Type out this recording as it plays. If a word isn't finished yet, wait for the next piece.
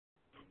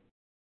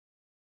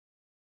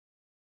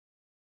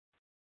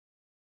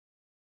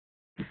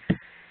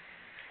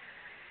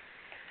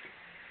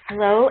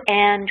Hello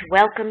and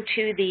welcome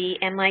to the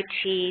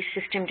MIT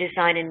System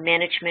Design and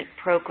Management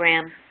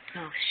Program.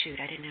 Oh shoot,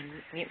 I didn't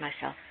unmute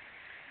myself.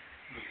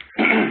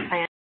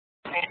 Okay.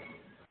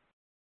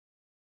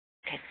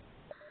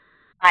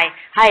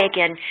 Hi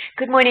again.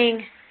 Good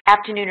morning,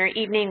 afternoon, or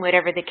evening,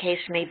 whatever the case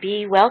may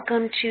be.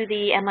 Welcome to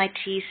the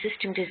MIT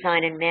System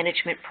Design and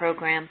Management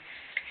Program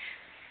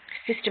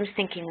Systems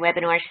Thinking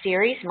webinar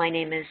series. My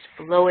name is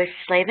Lois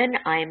Slavin.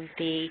 I'm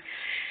the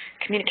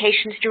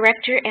Communications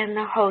Director and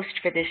the host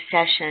for this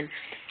session.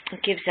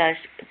 It gives us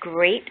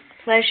great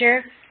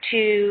pleasure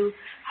to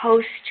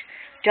host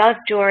Dov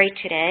Dori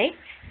today,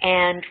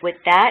 and with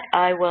that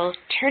I will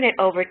turn it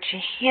over to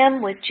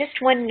him with just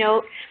one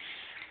note.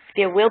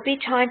 There will be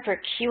time for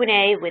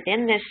Q&A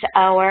within this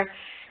hour.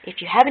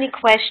 If you have any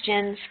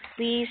questions,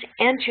 please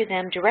enter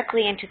them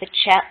directly into the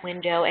chat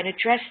window and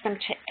address them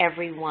to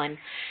everyone.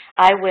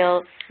 I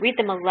will read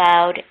them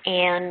aloud,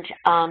 and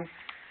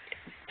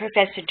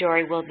Professor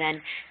Dori will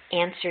then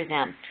answer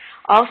them.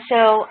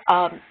 Also,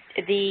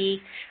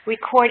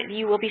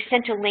 you will be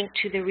sent a link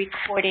to the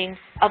recording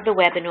of the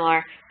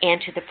webinar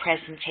and to the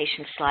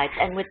presentation slides.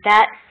 And with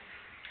that,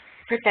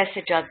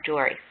 Professor Dov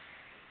Dori.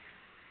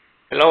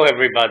 Hello,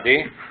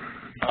 everybody.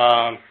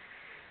 I'm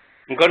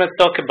going to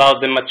talk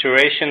about the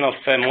maturation of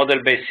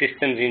model-based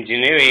systems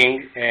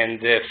engineering and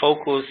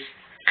focus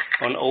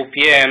on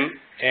OPM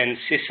and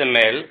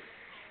SysML.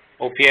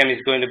 OPM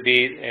is going to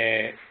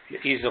be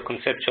ISO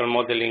Conceptual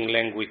Modeling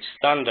Language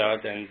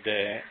Standard, and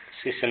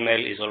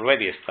SysML is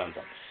already a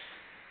standard.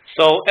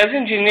 So as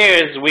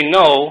engineers, we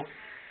know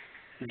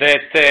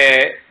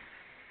that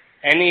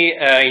any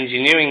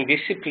engineering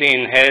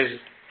discipline has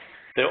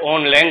their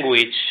own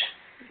language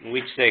in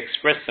which they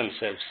express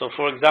themselves. So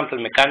for example,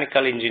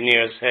 mechanical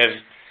engineers have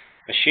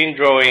machine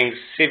drawings,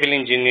 civil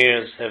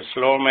engineers have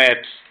floor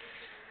maps,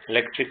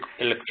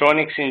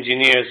 electronics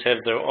engineers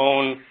have their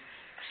own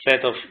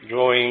set of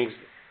drawings,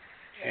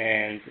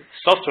 and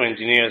software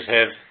engineers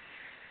have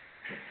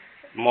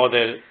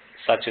models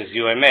such as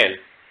UML.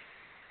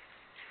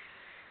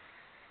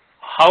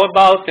 How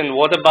about and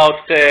what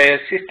about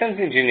systems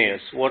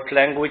engineers? What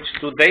language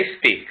do they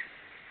speak?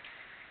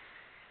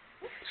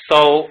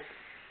 So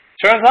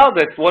turns out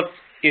that what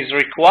is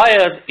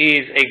required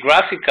is a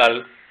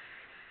graphical,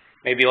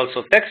 maybe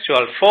also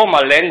textual,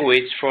 formal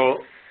language for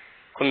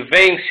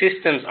conveying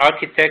systems,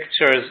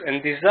 architectures,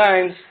 and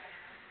designs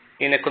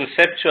in a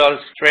conceptual,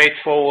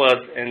 straightforward,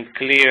 and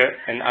clear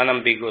and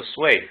unambiguous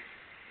way.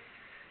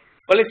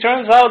 Well, it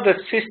turns out that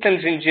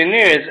systems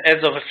engineers, as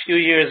of a few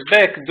years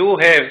back, do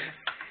have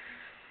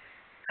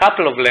a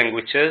couple of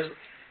languages.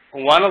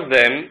 One of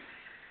them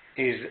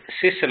is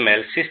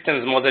SysML,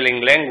 Systems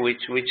Modeling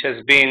Language, which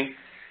has been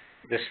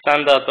the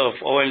standard of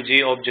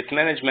OMG Object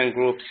Management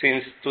Group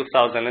since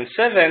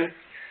 2007.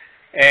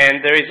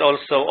 And there is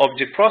also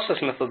Object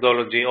Process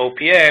Methodology,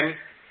 OPM,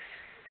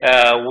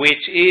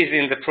 which is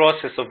in the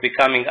process of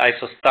becoming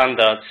ISO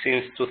standard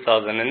since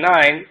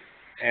 2009.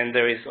 And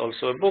there is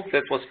also a book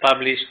that was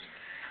published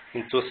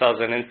in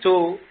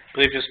 2002.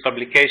 Previous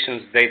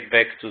publications date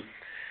back to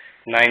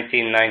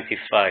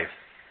 1995.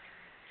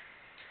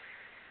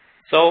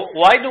 So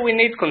why do we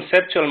need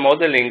conceptual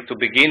modeling to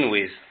begin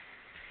with?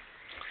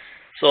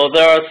 So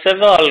there are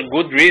several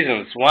good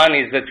reasons. One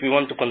is that we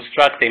want to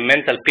construct a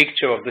mental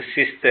picture of the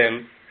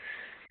system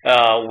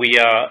we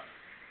are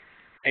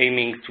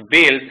aiming to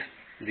build,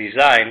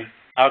 design,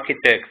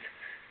 architect.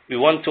 We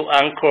want to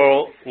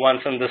anchor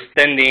one's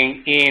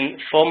understanding in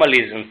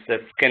formalisms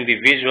that can be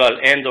visual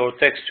and or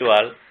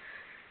textual.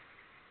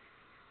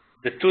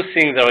 The two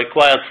things are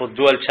required for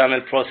dual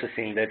channel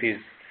processing. That is,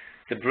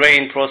 the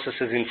brain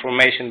processes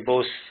information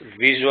both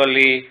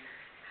visually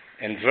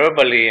and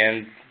verbally,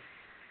 and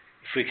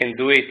if we can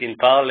do it in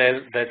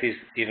parallel, that is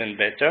even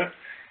better.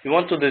 We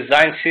want to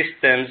design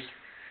systems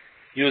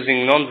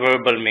using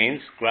non-verbal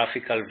means,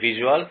 graphical,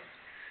 visual,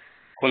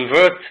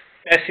 convert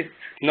tacit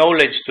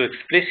knowledge to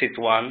explicit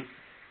one,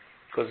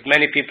 because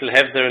many people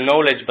have their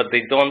knowledge but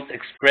they don't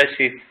express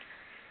it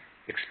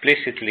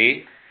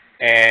explicitly.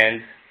 And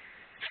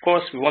of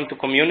course, we want to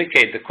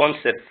communicate the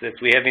concepts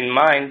that we have in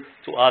mind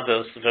to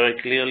others very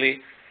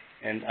clearly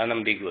and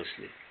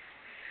unambiguously.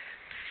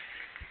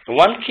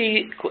 One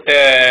key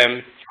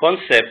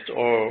concept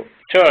or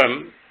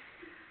term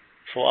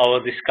for our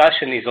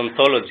discussion is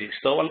ontology.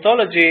 So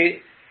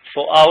ontology,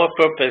 for our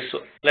purpose,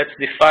 let's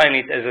define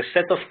it as a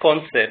set of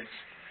concepts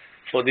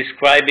for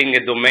describing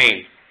a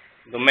domain.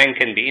 Domain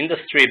can be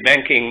industry,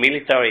 banking,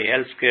 military,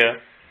 healthcare,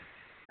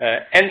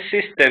 and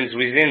systems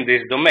within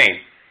this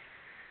domain.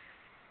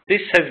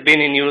 This has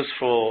been in use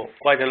for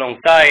quite a long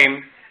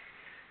time.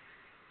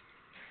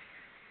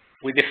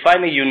 We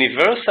define a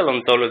universal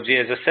ontology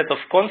as a set of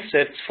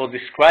concepts for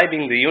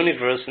describing the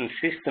universe and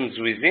systems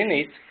within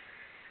it,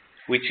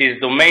 which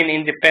is domain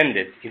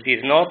independent. It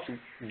is not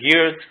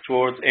geared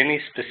towards any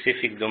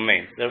specific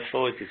domain.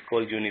 Therefore, it is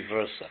called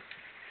universal.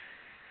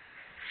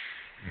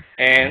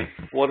 And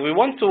what we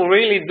want to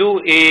really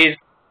do is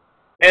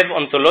have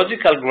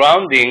ontological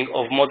grounding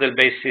of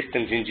model-based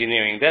systems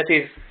engineering. That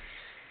is,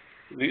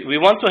 we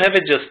want to have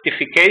a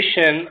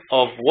justification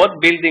of what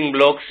building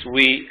blocks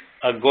we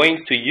are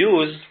going to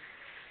use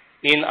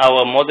in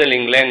our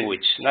modeling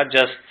language, not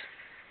just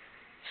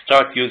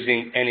start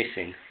using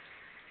anything.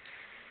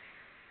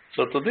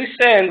 So to this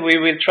end, we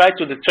will try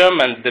to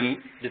determine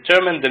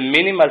the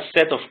minimal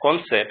set of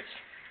concepts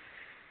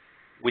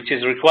which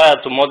is required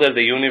to model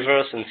the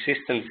universe and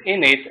systems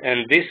in it,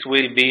 and this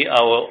will be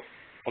our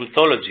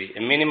ontology, a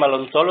minimal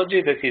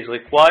ontology that is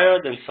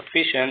required and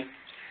sufficient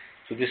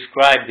to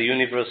describe the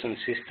universe and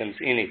systems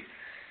in it.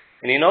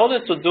 And in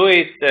order to do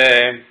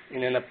it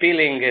in an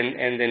appealing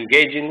and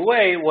engaging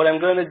way, what I'm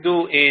going to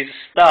do is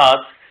start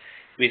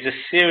with a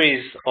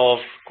series of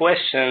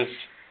questions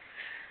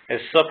as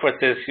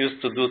Socrates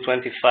used to do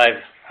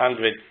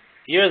 2,500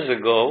 years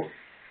ago.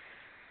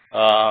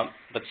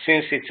 But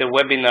since it's a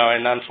webinar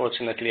and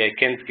unfortunately I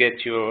can't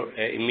get your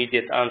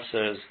immediate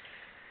answers,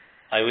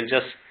 I will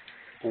just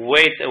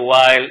wait a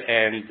while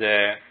and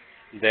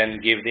then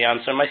give the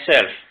answer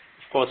myself.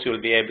 Of course,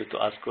 you'll be able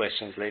to ask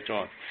questions later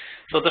on.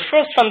 So the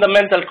first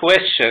fundamental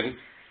question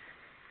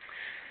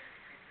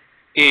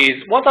is,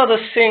 what are the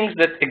things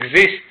that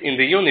exist in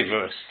the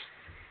universe?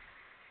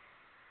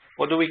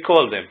 What do we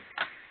call them?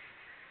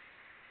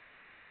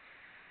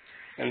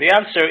 And the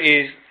answer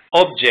is,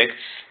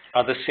 objects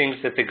are the things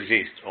that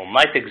exist or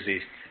might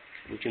exist.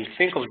 We can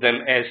think of them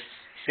as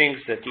things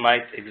that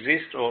might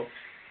exist or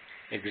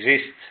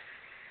exist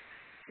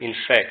in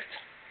fact.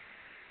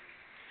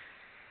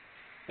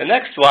 The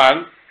next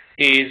one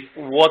is,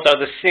 what are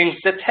the things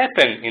that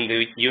happen in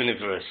the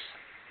universe?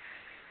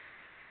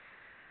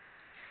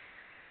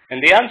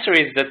 And the answer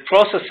is that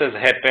processes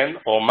happen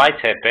or might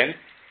happen,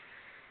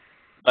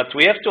 but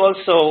we have to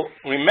also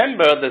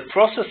remember that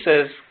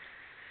processes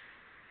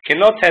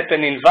cannot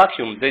happen in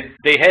vacuum.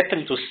 They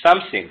happen to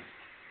something.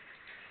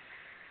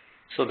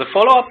 So the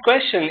follow-up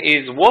question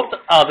is, what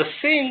are the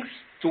things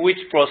to which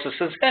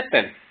processes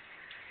happen?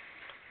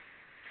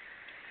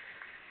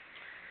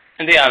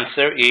 And the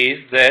answer is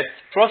that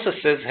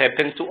processes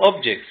happen to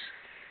objects.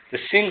 The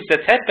things that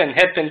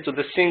happen to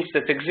the things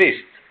that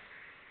exist.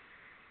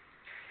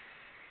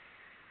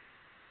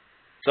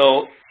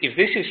 So if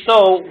this is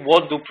so,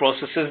 what do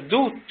processes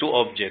do to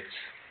objects?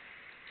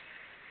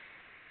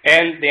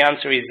 And the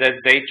answer is that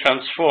they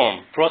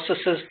transform.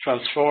 Processes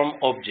transform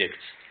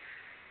objects.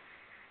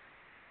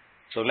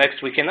 So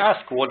next we can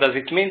ask, what does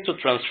it mean to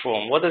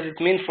transform? What does it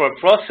mean for a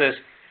process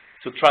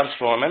to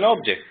transform an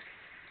object?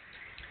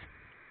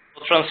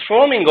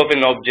 Transforming of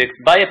an object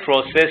by a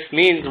process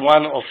means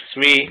one of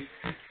three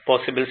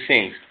possible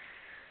things.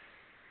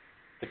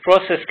 The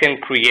process can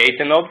create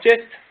an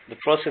object, the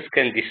process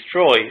can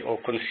destroy or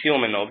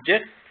consume an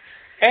object,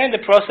 and the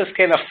process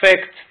can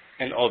affect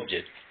an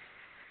object.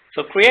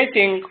 So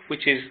creating,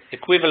 which is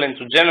equivalent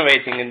to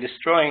generating, and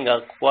destroying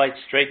are quite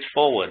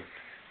straightforward.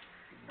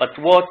 But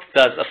what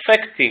does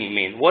affecting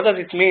mean? What does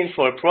it mean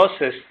for a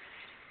process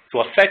to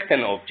affect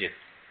an object?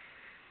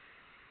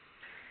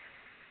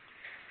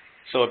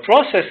 So a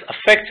process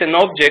affects an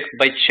object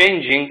by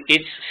changing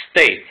its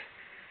state.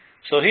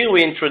 So here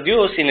we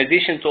introduce, in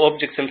addition to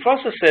objects and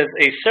processes,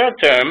 a third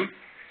term,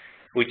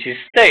 which is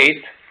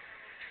state,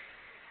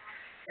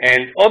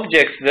 and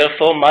objects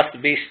therefore must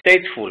be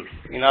stateful.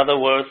 In other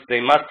words, they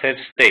must have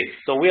states.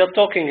 So we are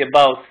talking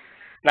about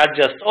not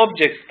just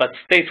objects, but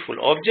stateful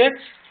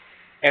objects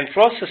and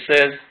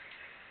processes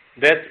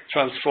that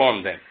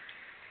transform them.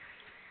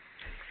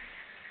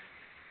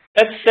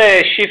 Let's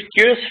shift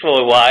gears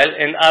for a while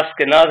and ask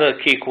another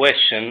key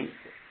question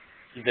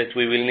that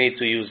we will need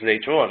to use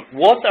later on.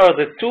 What are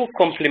the two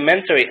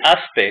complementary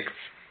aspects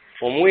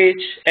from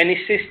which any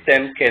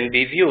system can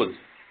be viewed?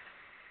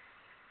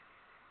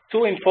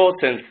 Two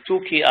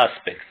key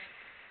aspects.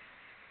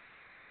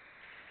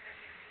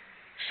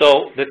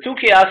 So the two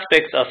key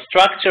aspects are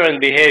structure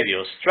and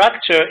behavior.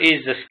 Structure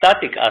is the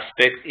static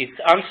aspect. It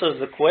answers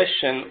the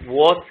question,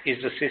 what is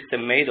the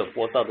system made of?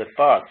 What are the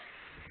parts?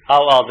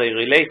 How are they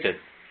related?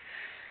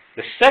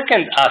 The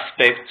second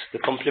aspect, the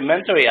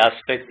complementary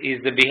aspect,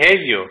 is the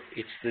behavior.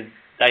 It's the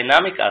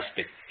dynamic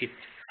aspect. It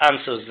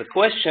answers the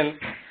question,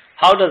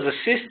 how does the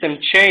system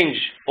change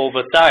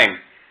over time?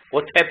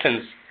 What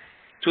happens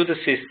to the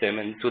system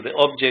and to the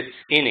objects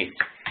in it?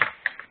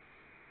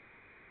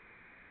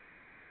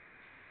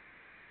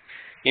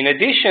 In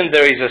addition,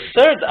 there is a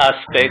third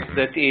aspect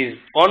that is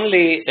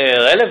only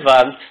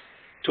relevant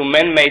to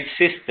man-made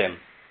system.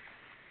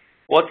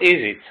 What is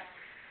it?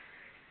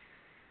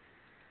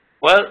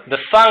 Well, the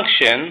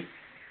function,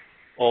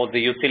 or the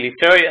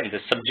utilitarian, the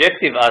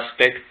subjective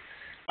aspect,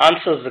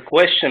 answers the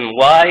question,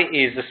 why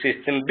is the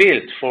system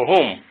built? For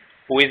whom?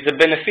 Who is the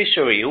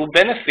beneficiary? Who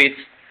benefits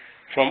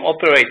from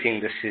operating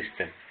the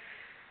system?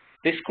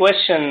 This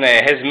question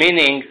has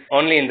meaning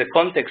only in the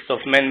context of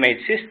man-made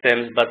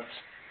systems, but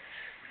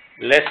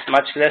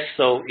much less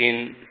so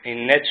in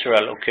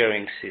natural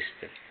occurring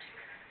systems.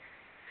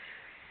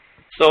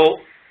 So,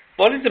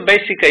 what is the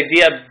basic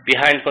idea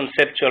behind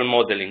conceptual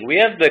modeling? We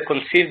have the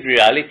conceived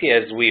reality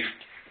as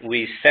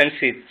we sense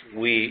it,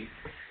 we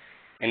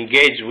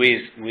engage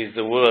with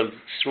the world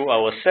through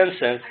our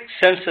senses,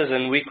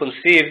 and we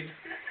conceive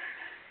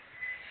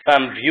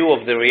some view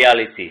of the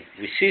reality.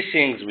 We see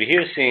things, we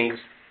hear things.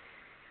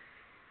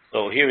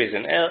 So here is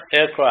an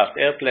aircraft,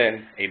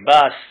 airplane, a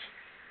bus.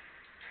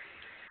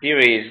 Here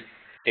is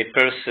a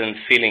person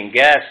filling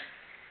gas.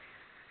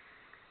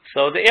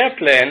 So the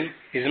airplane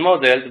is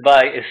modeled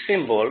by a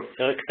symbol,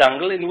 a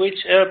rectangle, in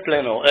which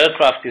airplane or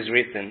aircraft is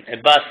written. A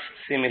bus,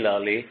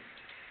 similarly,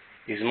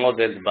 is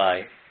modeled by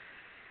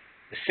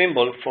a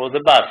symbol for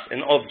the bus,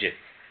 an object.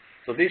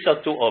 So these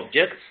are two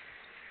objects.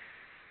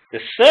 The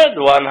third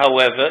one,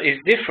 however, is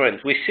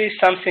different. We see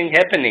something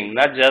happening,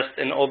 not just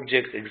an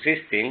object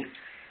existing,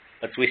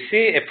 but we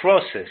see a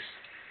process.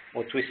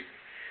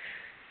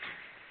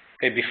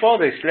 Before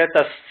this, let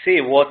us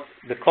see what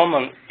the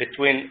common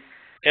between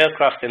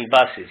aircraft and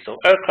buses. So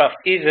aircraft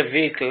is a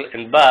vehicle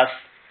and bus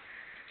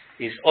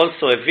is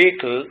also a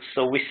vehicle.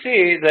 So we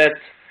see that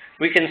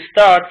we can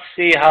start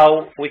see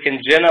how we can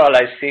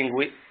generalize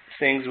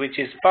things which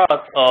is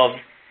part of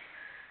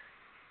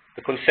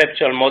the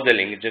conceptual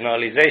modeling.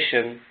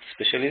 Generalization,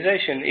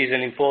 specialization is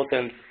an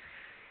important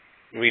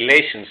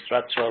relation,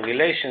 structural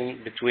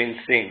relation between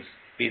things,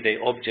 be they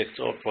objects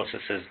or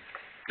processes.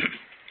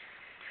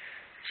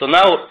 So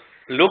now,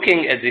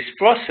 looking at this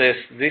process,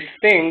 this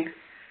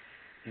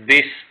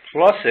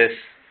process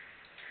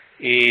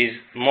is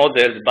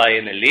modeled by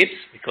an ellipse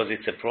because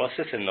it's a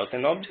process and not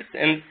an object,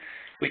 and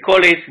we call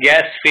it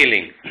gas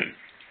filling.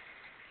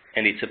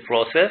 And it's a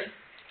process,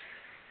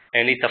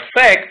 and it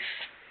affects,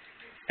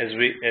 as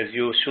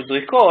you should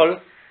recall,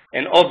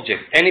 an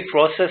object. Any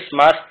process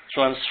must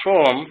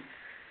transform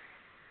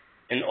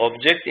an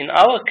object. In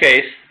our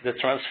case, the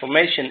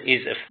transformation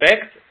is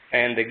effect,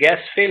 and the gas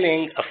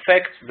filling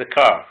affects the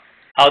car.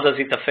 How does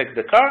it affect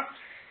the car?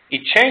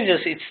 It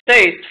changes its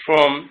state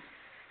from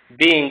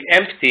being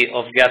empty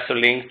of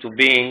gasoline to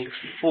being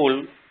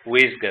full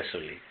with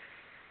gasoline.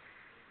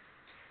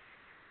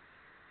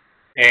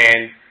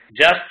 And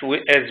just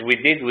as we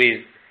did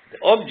with the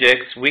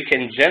objects, we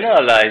can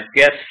generalize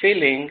gas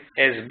filling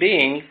as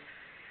being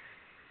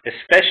a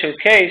special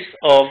case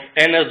of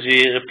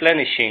energy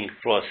replenishing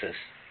process.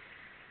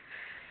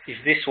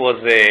 If this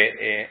was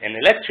an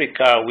electric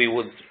car, we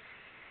would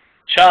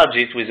charge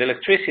it with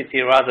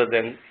electricity rather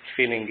than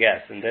filling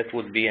gas, and that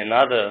would be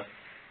another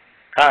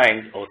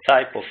kind or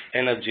type of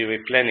energy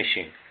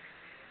replenishing.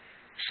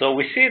 So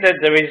we see that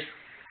there is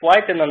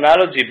quite an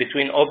analogy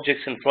between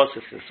objects and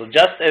processes. So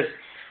just as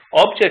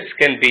objects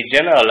can be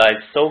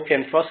generalized, so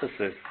can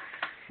processes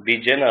be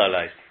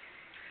generalized.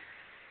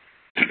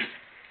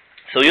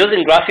 So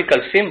using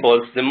graphical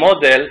symbols, the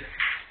model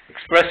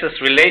expresses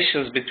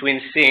relations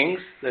between things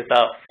that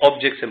are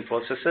objects and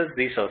processes.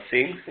 These are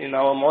things in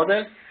our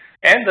model,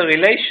 and the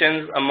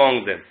relations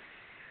among them.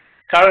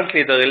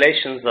 Currently, the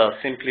relations are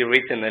simply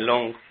written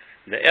along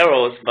the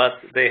arrows, but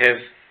they have,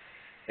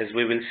 as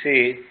we will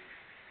see,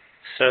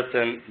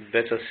 certain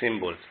better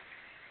symbols.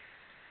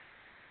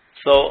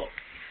 So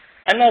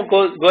I'm now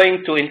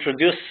going to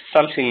introduce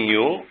something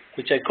new,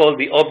 which I call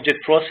the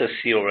object-process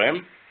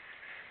theorem.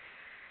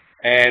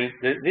 And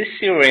this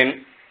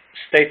theorem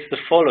states the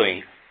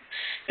following.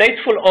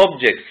 Stateful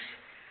objects,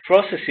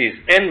 processes,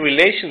 and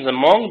relations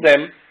among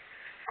them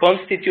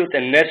constitute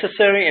a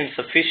necessary and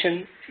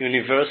sufficient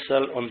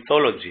universal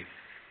ontology.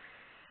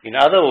 In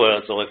other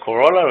words, or a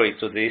corollary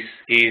to this,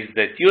 is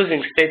that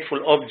using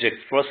stateful objects,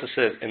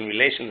 processes, and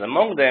relations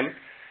among them,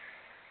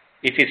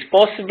 it is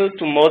possible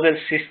to model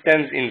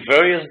systems in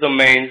various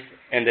domains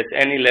and at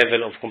any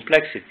level of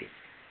complexity.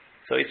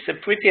 So it's a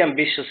pretty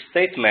ambitious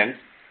statement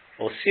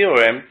or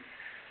theorem,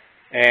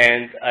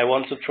 and I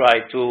want to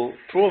try to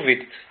prove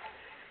it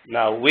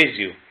now with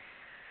you.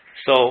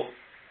 So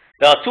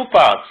there are two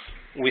parts.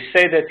 We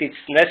say that it's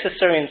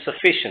necessary and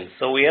sufficient.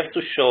 So we have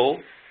to show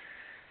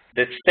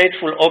that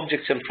stateful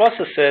objects and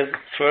processes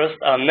first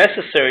are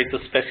necessary to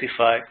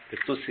specify the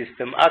two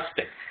system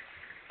aspects.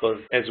 Because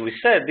as we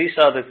said, these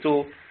are the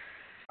two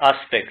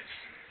aspects,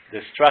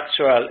 the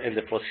structural and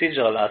the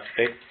procedural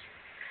aspects.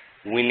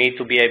 We need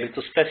to be able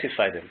to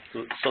specify them.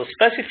 So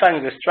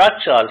specifying the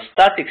structural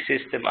static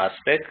system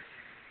aspect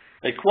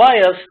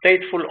requires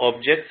stateful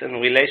objects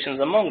and relations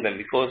among them,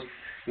 because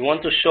we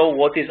want to show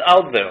what is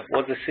out there,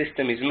 what the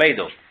system is made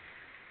of.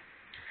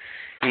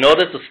 In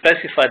order to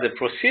specify the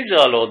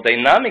procedural or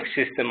dynamic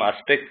system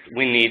aspect,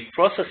 we need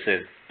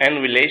processes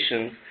and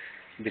relations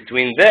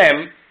between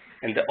them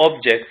and the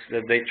objects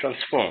that they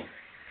transform.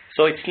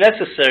 So it's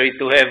necessary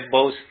to have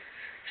both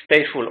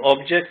stateful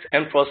objects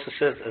and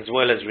processes as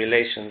well as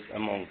relations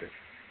among them.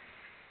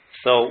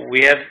 So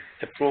we have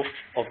a proof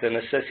of the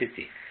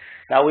necessity.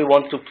 Now we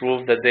want to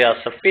prove that they are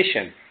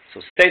sufficient.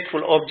 So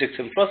stateful objects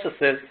and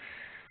processes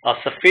are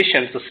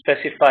sufficient to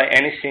specify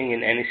anything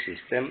in any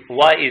system.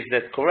 Why is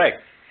that correct?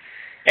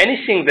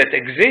 Anything that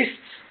exists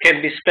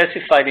can be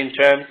specified in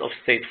terms of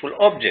stateful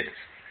objects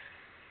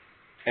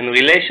and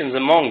relations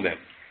among them.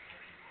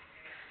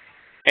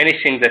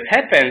 Anything that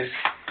happens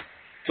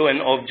to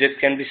an object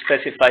can be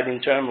specified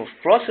in terms of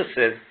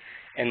processes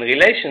and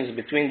relations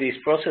between these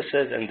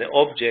processes and the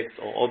object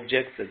or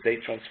objects that they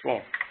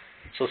transform.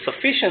 So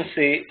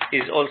sufficiency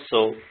is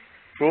also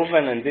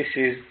proven, and this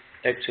is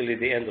actually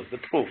the end of the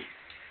proof.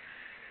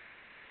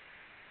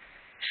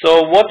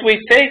 So what we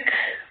take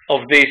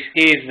of this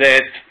is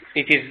that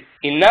it is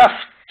enough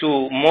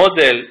to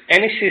model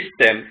any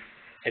system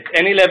at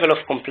any level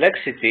of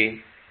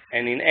complexity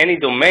and in any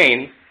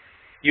domain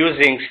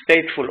using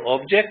stateful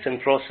objects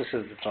and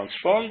processes that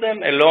transform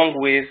them, along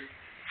with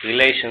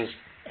relations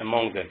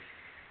among them.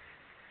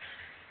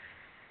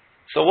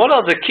 So what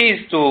are the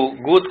keys to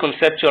good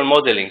conceptual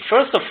modeling?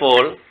 First of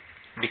all,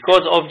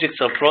 because objects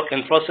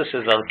and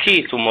processes are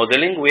key to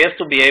modeling, we have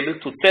to be able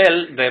to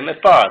tell them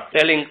apart.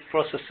 Telling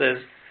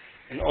processes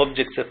and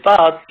objects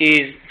apart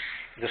is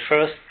the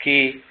first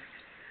key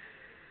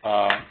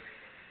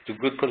to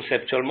good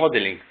conceptual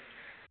modeling.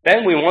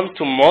 Then we want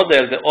to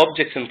model the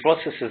objects and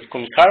processes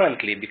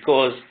concurrently,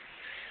 because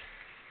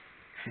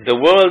the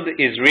world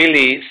is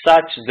really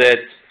such that,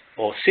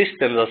 or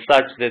systems are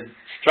such that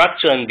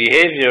structure and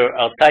behavior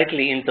are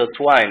tightly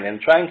intertwined,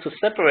 and trying to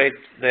separate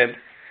them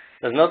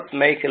does not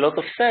make a lot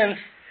of sense,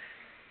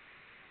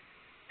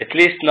 at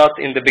least not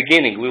in the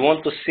beginning. We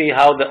want to see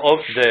how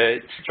the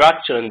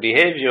structure and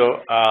behavior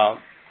are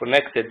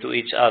connected to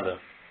each other.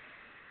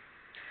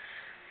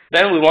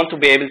 Then we want to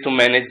be able to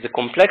manage the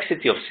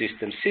complexity of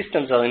systems.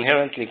 Systems are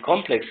inherently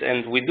complex,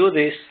 and we do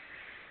this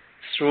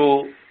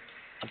through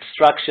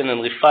abstraction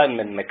and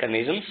refinement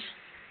mechanisms.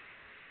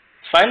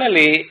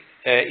 Finally,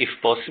 if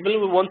possible,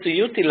 we want to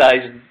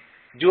utilize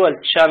dual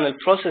channel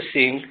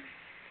processing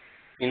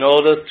in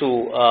order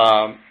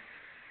to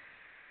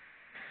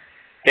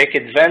take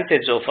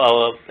advantage of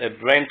our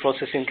brain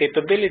processing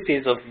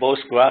capabilities of both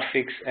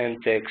graphics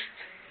and text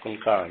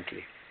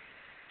concurrently.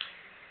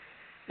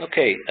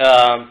 Okay,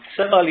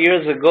 several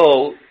years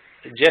ago,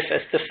 Jeff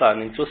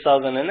Estefan in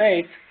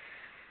 2008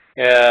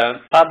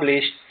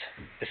 published,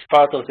 as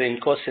part of the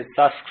INCOSE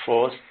task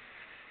force,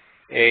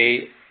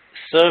 a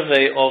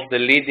survey of the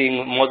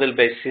leading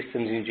model-based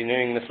systems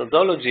engineering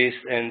methodologies,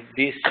 and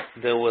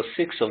there were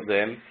 6 of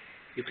them.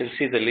 You can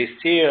see the list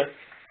here.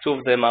 2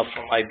 of them are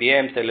from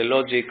IBM,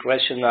 Telelogic,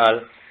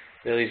 Rational.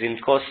 There is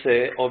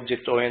INCOSE,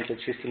 Object-Oriented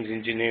Systems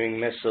Engineering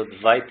Method,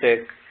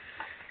 Vitek,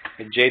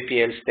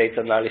 JPL State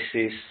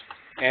Analysis,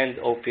 and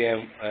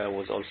OPM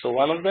was also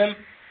one of them.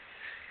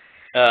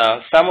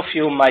 Some of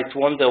you might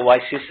wonder why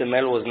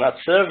SysML was not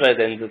surveyed,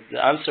 and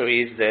the answer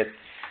is that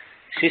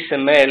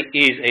SysML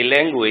is a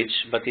language,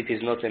 but it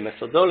is not a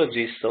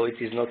methodology, so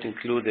it is not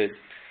included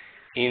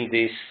in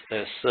this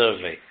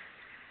survey.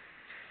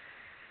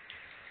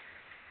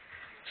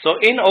 So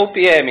in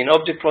OPM, in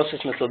Object Process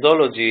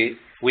Methodology,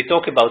 we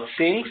talk about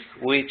things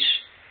which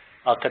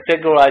are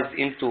categorized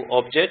into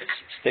objects,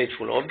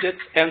 stateful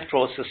objects, and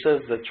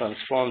processes that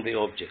transform the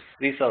objects.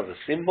 These are the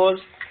symbols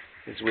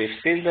as we've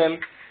seen them.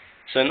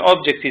 So an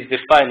object is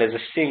defined as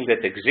a thing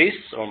that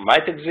exists or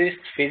might exist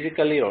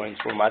physically or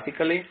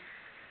informatically.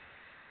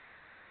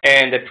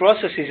 And a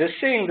process is a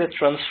thing that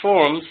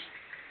transforms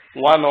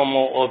one or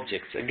more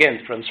objects. Again,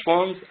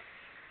 transforms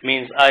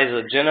means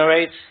either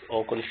generates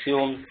or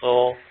consumes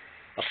or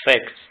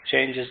affects,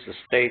 changes the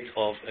state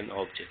of an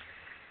object.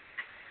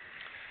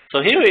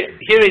 So here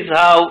is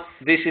how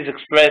this is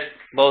expressed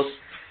both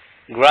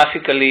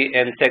graphically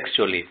and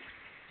textually.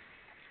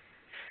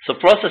 So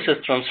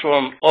processes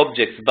transform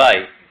objects by,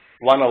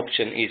 one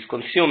option is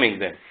consuming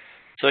them.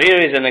 So here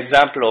is an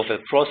example of a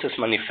process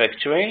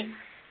manufacturing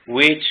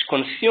which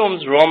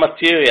consumes raw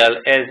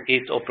material as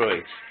it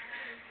operates.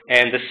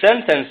 And the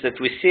sentence that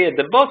we see at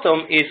the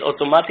bottom is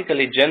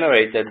automatically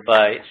generated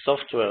by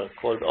software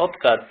called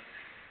OpCut,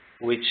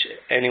 which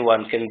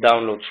anyone can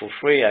download for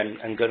free.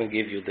 I'm going to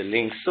give you the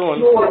link soon.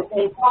 Sure,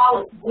 they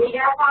call it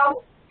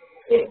warehouse,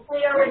 it's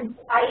clearance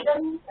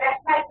items, that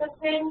type of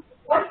thing.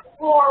 What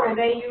floor are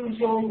they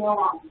usually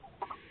on?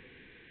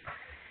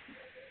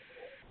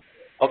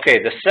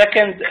 Okay, the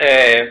second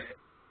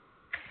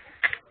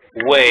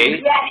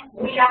way. Yes,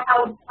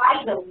 warehouse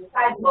items.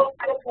 I looked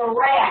at the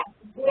rack.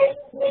 Where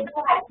do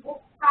I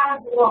look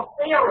kind of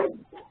clearance?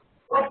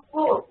 What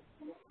floor?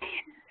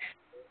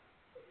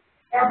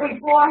 Every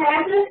floor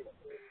has it?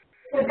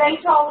 Because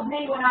they told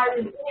me when I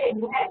was a kid,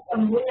 you had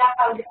some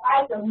warehouse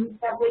items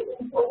that were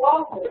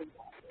interwoven.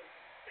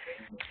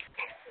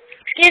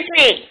 Excuse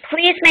me,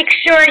 please make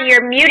sure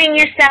you're muting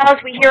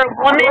yourselves. We hear a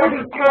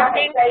woman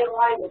talking.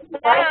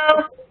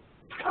 Hello?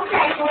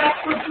 Okay, well that's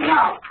good to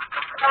know.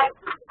 But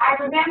I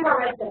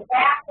remember at the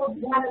back of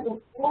one of the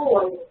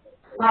floors,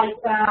 like,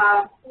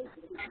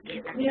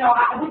 you know,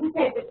 I wouldn't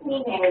say the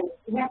teenagers,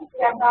 you have to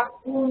say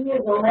about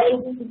juniors or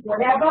ladies,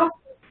 whatever.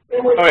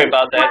 Sorry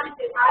about that.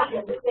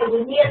 Items. They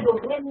were near the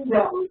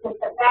windows at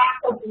the back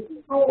of the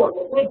store,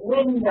 the big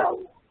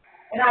windows.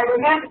 And I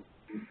remember.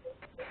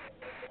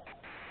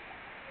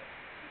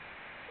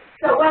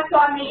 So what's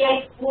on the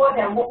 8th floor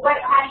then? How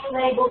do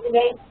you label the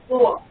 8th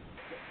floor?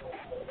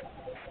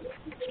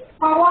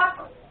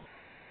 Co-op?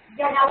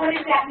 Yeah, now what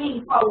does that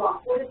mean,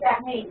 co-op? What does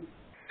that mean?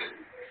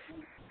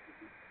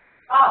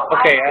 Oh,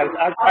 okay,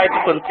 I'll try to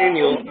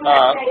continue.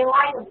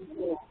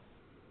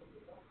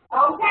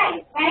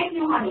 Okay, thank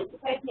you, honey.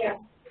 Take care.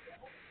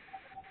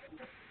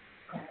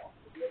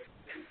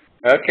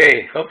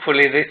 Okay,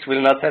 hopefully this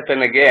will not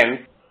happen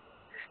again.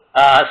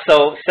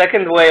 So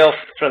second way of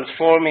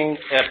transforming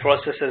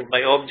processes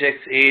by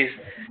objects is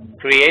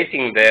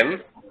creating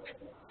them.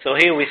 So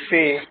here we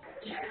see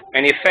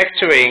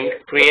manufacturing,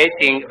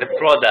 creating the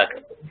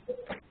product.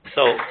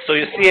 So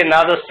you see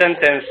another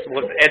sentence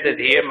was added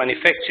here,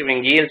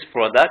 manufacturing yields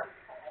product.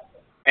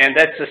 And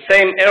that's the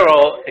same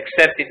arrow,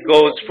 except it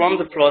goes from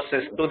the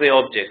process to the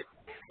object.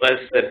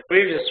 Whereas the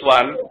previous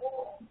one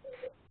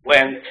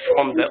went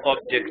from the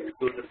object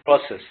to the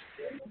process.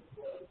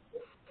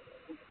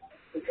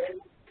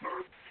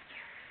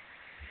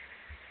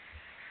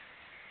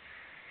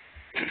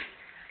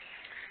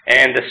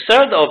 And the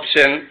third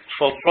option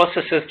for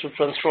processes to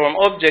transform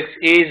objects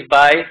is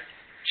by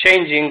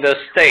changing the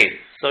state.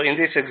 So in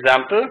this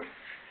example,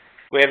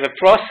 we have a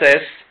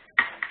process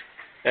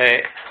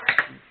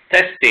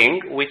testing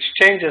which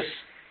changes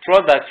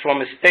product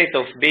from a state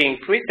of being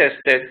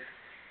pre-tested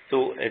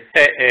to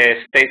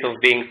a state of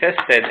being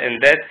tested,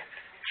 and that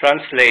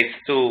translates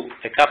to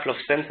a couple of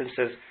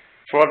sentences.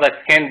 Product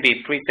can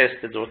be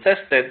pre-tested or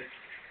tested,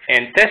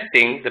 and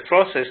testing, the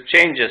process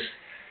changes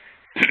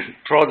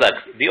product,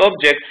 the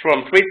object,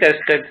 from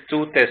pre-tested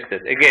to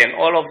tested. Again,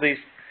 all of these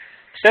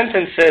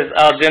sentences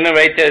are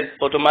generated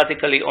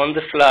automatically on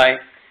the fly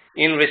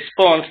in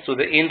response to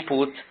the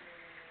input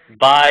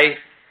by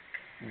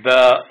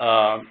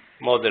the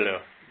modeler,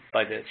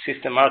 by the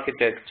system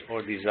architect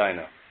or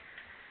designer.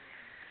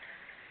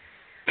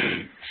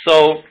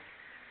 So,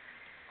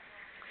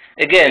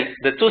 again,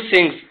 the two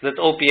things that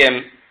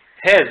OPM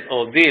has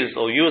or deals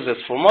or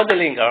uses for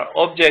modeling are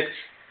objects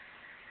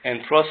and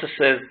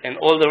processes, and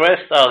all the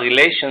rest are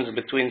relations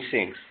between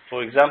things.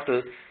 For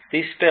example,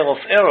 this pair of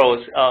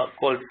arrows are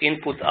called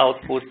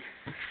input-output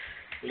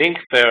link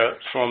pair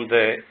from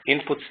the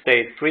input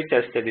state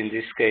pre-tested in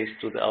this case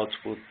to the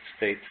output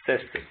state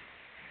tested.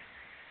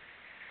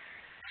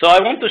 So I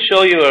want to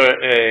show you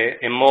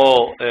a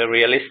more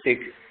realistic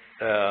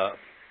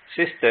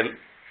system.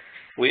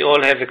 We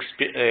all have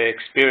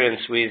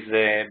experience with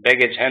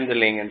baggage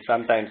handling, and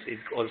sometimes it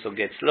also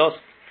gets lost.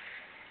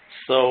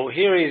 So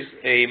here is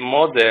a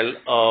model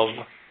of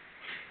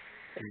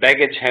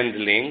baggage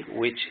handling,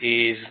 which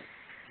is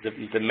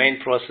the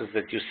main process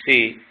that you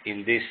see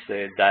in this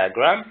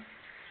diagram.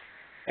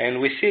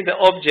 And we see the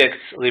objects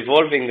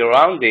revolving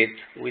around it,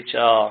 which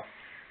are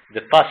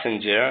the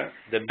passenger,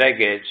 the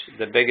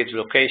baggage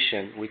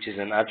location, which is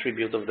an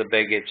attribute of the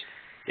baggage,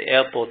 the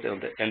airport,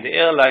 and the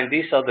airline.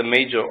 These are the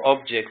major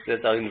objects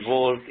that are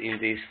involved in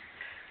this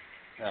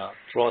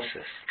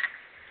process.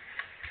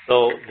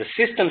 So the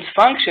system's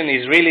function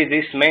is really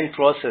this main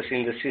process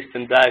in the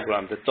system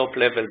diagram, the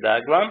top-level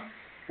diagram,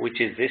 which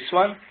is this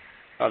one.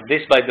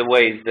 This, by the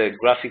way, is the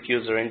graphic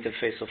user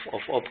interface of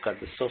OPCAD,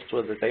 the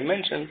software that I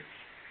mentioned.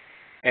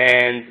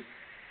 And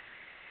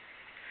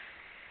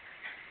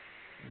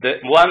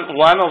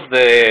one of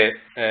the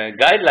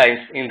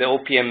guidelines in the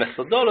OPM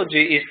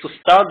methodology is to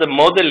start the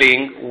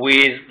modeling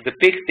with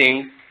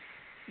depicting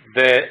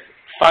the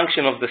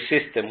function of the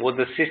system, what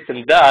the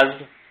system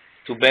does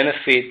to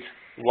benefit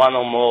one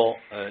or more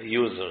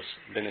users,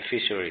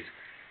 beneficiaries.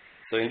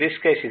 So in this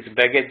case, it's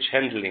baggage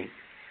handling.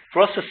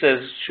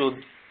 Processes should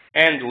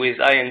end with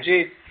ing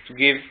to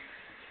give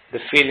the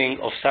feeling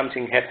of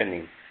something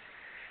happening.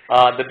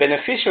 The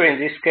beneficiary in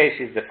this case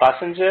is the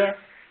passenger,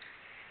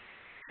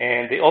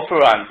 and the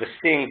operand, the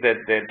thing that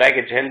the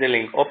baggage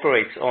handling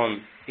operates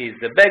on, is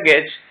the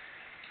baggage.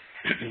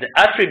 The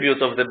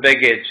attribute of the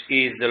baggage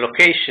is the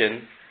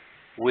location,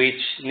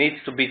 which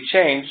needs to be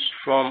changed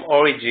from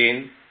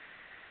origin,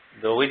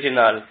 the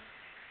original,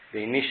 the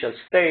initial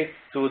state,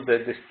 to the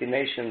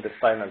destination, the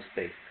final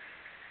state.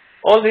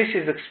 All this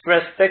is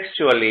expressed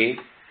textually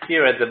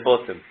here at the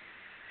bottom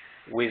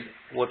with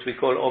what we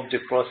call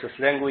object process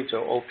language,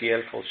 or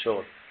OPL for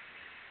short.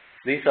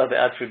 These are the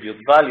attribute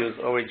values,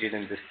 origin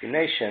and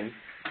destination.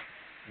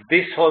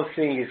 This whole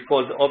thing is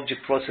called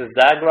object process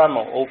diagram,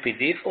 or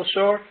OPD for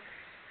short.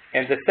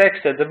 And the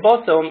text at the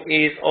bottom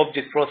is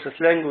object process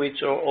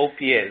language, or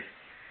OPL,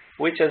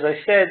 which, as I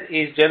said,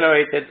 is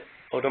generated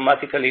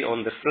automatically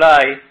on the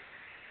fly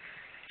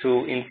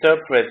to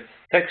interpret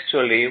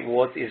textually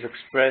what is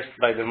expressed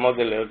by the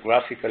modeler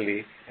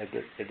graphically at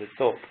the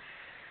top.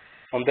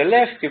 On the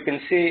left, you can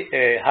see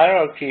a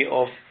hierarchy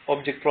of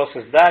object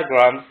process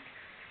diagrams,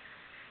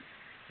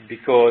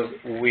 because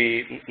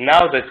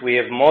now that we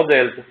have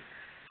modeled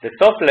the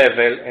top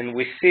level and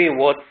we see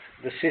what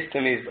the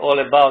system is all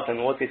about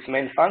and what its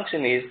main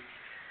function is,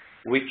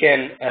 we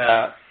can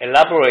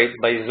elaborate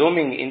by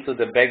zooming into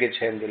the baggage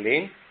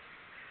handling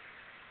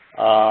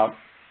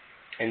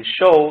and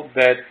show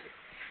that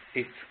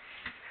it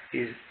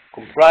is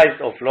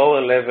comprised of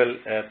lower level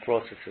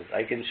processes.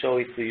 I can show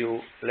it to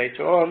you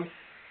later on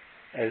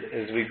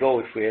as we go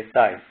if we have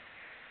time.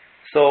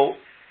 So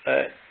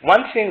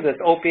one thing that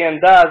OPM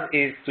does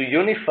is to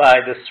unify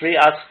the three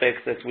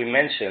aspects that we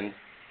mentioned.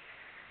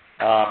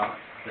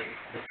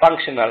 The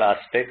functional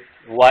aspect,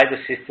 why the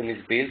system is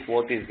built,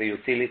 what is the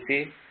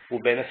utility, who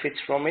benefits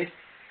from it,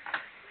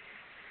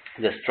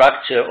 the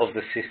structure of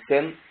the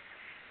system,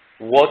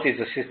 what is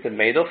the system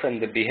made of,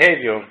 and the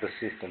behavior of the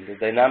system, the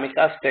dynamic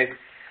aspect,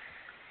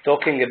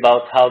 talking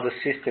about how the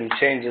system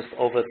changes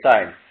over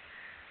time.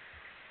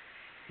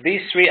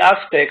 These three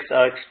aspects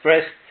are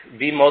expressed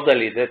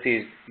bimodally, that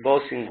is,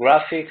 both in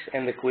graphics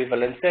and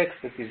equivalent text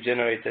that is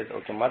generated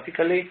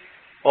automatically,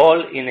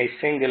 all in a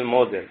single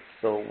model.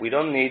 So we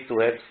don't need to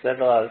have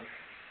several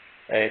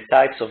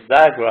types of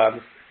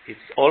diagrams. It's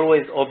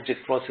always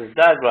object process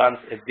diagrams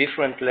at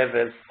different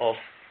levels of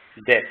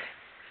depth.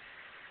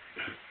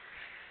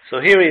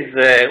 So here is,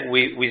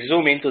 we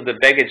zoom into the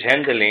baggage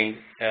handling,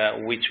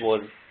 which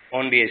was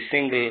only a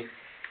single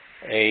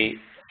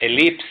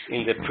ellipse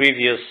in the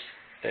previous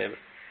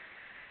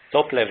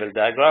top-level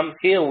diagram.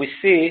 Here we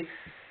see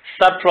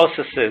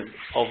sub-processes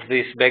of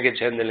these baggage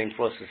handling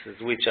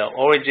processes, which are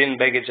origin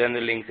baggage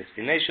handling,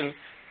 destination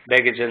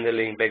baggage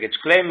handling, baggage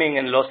claiming,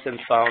 and lost and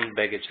found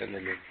baggage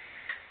handling.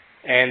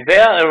 And they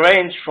are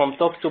arranged from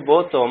top to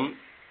bottom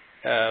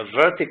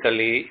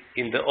vertically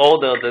in the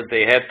order that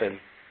they happen.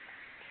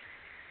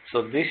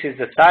 So this is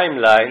the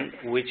timeline,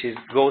 which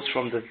goes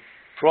from the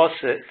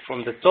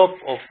top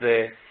of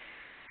the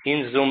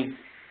in-zoomed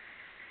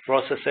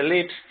process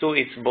ellipse to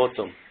its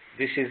bottom.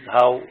 This is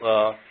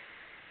how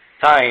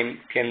time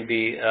can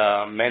be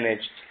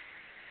managed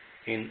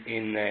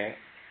in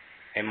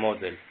a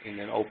model, in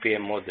an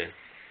OPM model.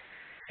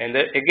 And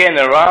again,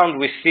 around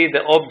we see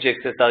the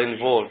objects that are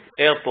involved.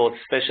 Airport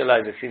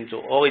specializes into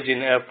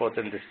origin airport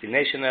and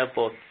destination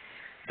airport.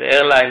 The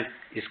airline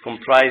is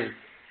comprised,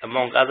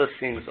 among other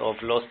things, of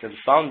lost and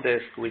found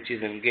desk, which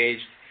is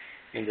engaged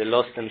in the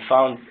lost and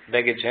found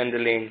baggage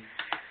handling.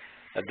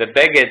 The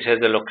baggage has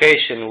a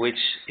location which,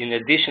 in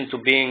addition to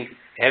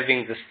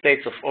having the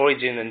states of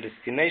origin and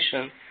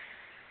destination,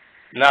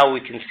 now we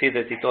can see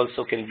that it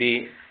also can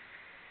be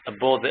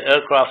aboard the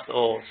aircraft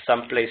or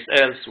someplace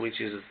else,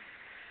 which is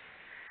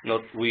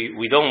not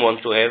we don't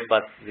want to have,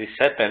 but this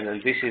happens.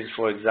 And this is,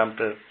 for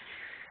example,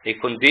 a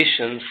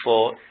condition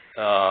for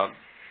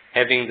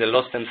having the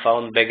lost and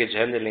found baggage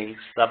handling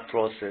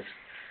sub-process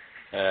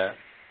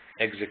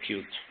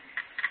execute.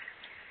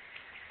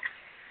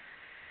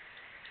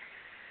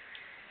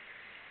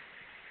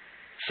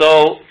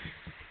 So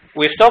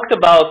we've talked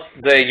about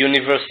the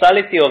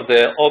universality of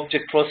the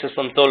object process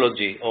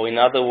ontology, or in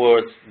other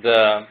words,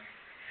 the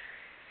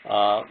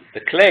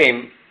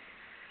claim,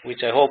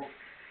 which I hope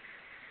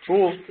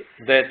proved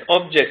that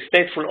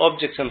stateful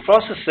objects and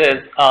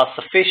processes are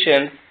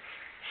sufficient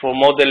for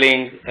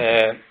modeling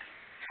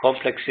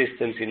complex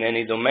systems in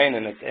any domain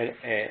and at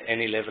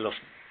any level of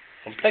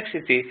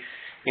complexity.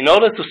 In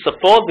order to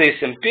support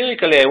this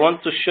empirically, I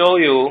want to show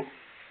you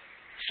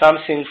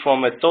something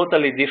from a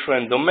totally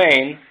different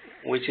domain,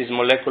 which is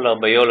molecular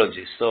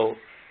biology. So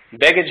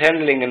baggage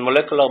handling and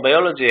molecular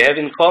biology have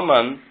in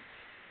common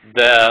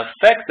the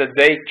fact that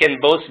they can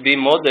both be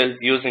modeled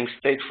using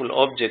stateful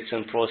objects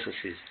and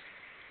processes.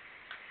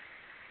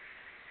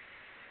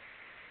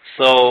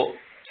 So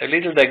a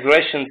little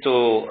digression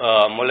to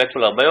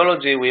molecular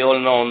biology. We all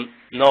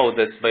know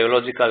that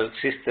biological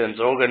systems,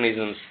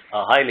 organisms,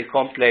 are highly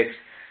complex.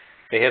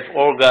 They have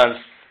organs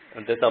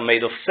that are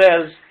made of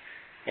cells,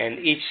 and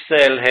each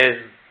cell has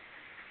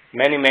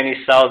many, many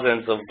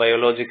thousands of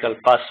biological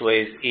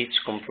pathways, each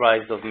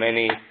comprised of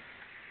many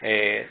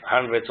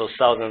hundreds or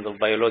thousands of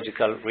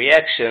biological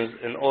reactions,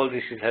 and all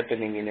this is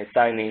happening in a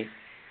tiny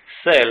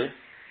cell,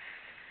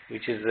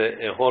 which is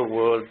a whole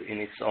world in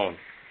its own.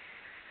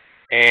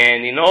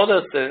 And in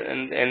order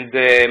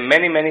to,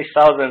 many, many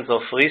thousands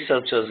of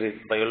researchers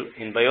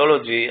in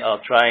biology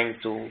are trying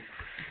to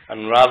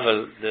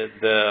unravel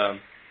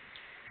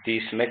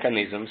these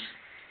mechanisms.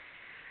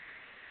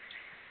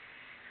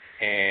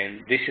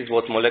 And this is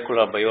what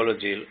molecular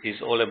biology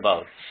is all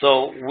about.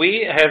 So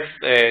we have,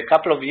 a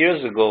couple of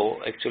years ago,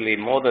 actually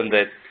more than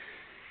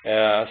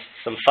that,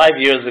 some 5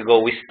 years ago,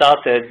 we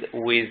started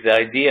with the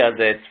idea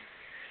that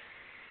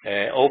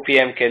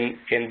OPM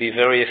can be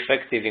very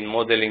effective in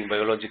modeling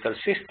biological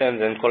systems,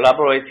 and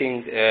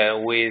collaborating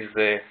with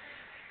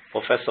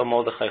Professor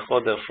Mordechai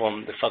Choder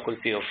from the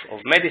Faculty of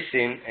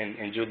Medicine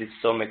and Judith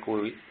Somek,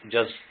 who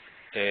just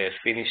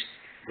finished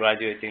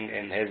graduating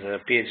and has a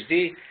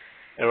PhD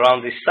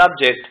around this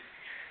subject.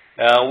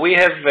 We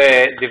have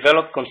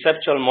developed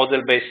conceptual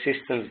model-based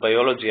systems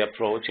biology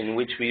approach in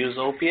which we use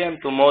OPM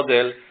to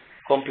model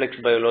complex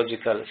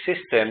biological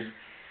systems.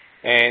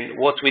 And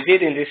what we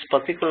did in this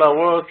particular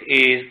work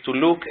is to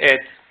look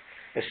at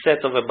a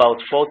set of about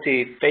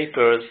 40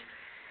 papers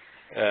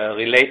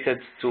related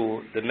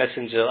to the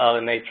messenger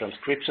RNA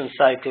transcription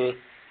cycle,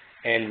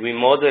 and we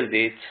modeled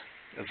it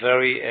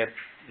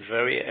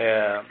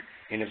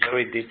in a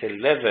very detailed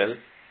level.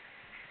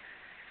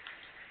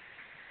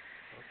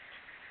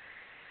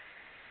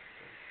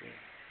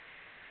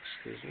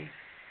 Excuse me.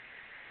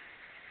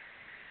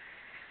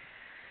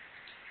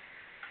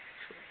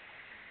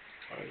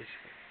 Where is it?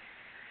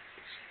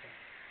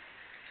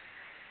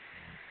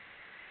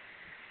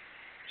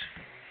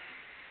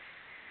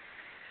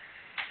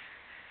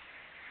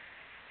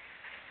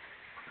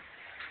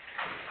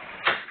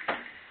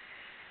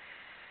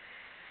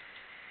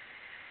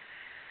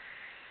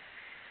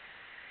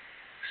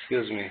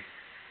 Excuse me.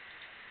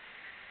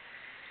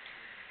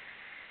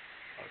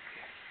 Okay.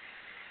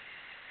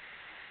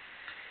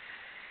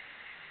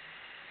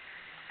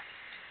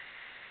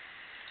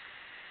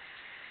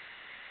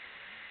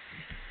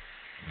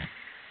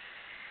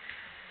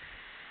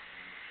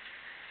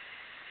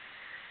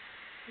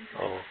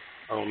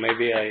 Oh,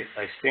 maybe I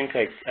think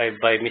I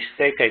by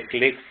mistake I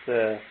clicked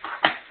and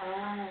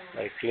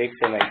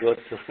I got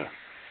to.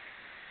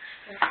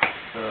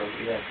 So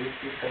yeah, this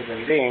has a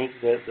link.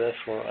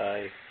 Therefore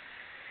I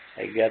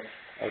got.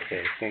 Okay,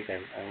 I think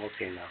I'm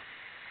okay now.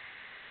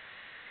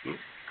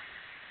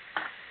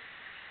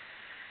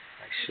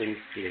 I shouldn't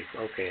click.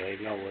 Okay, I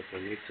know what I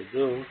need to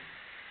do.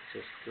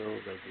 Just go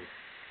like this.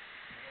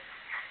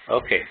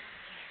 Okay.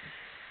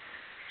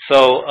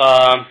 So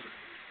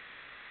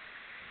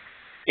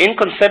in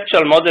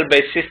conceptual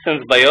model-based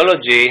systems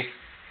biology,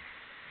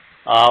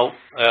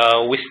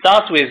 we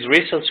start with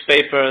research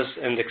papers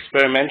and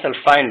experimental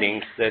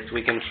findings that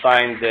we can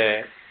find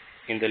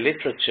in the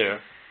literature,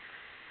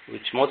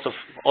 which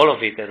all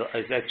of it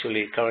is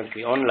actually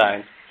currently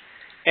online,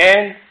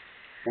 and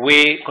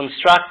we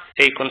construct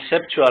a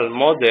conceptual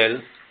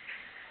model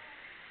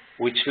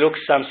which looks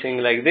something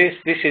like this.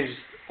 This is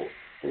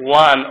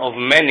one of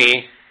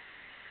many,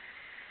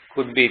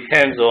 could be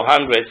tens or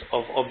hundreds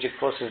of object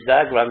process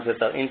diagrams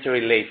that are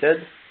interrelated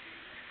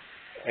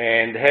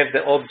and have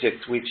the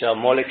objects, which are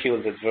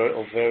molecules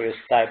of various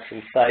types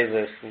and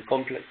sizes and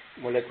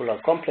molecular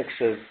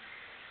complexes,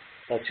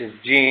 such as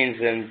genes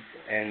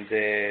and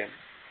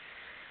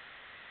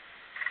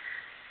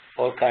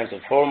all kinds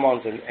of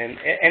hormones and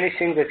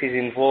anything that is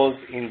involved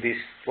in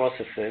these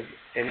processes.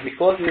 And we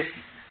call this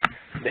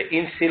the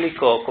in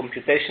silico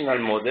computational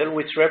model,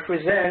 which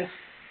represents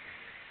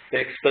the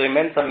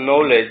experimental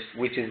knowledge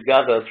which is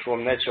gathered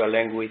from natural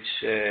language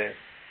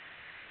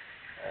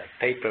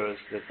papers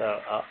that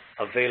are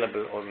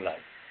available online.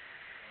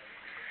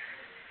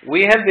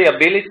 We have the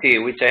ability,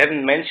 which I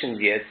haven't mentioned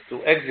yet,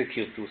 to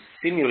execute, to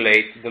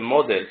simulate the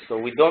model. So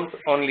we don't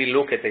only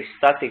look at a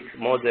static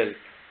model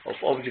of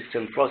objects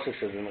and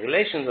processes and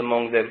relations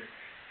among them.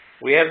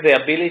 We have the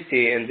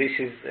ability, and this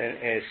is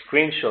a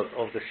screenshot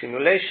of the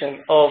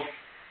simulation of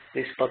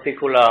this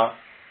particular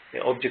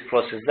object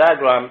process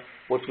diagram.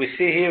 What we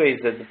see here is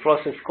that the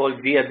process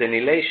called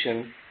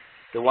deadenylation,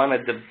 the one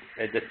at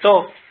the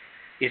top,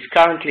 is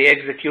currently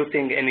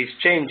executing and is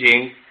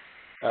changing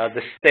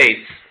the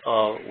states,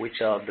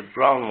 which are the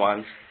brown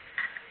ones,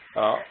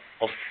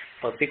 of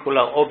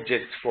particular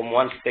objects from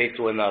one state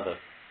to another.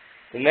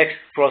 The next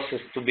process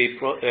to be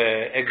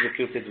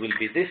executed will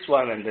be this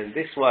one, and then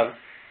this one,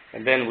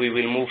 and then we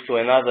will move to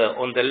another.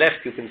 On the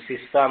left, you can see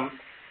some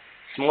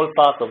small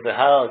part of the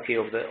hierarchy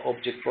of the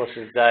object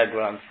process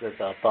diagrams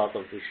that are part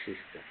of this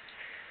system.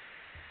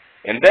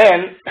 And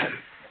then,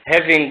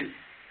 having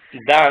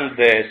done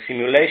the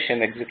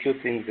simulation,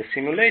 executing the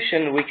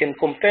simulation, we can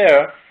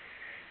compare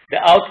the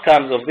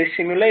outcomes of this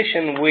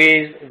simulation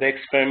with the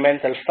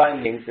experimental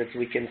findings that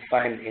we can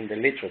find in the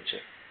literature.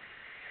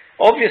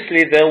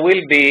 Obviously, there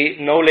will be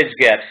knowledge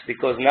gaps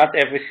because not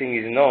everything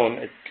is known,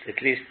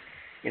 at least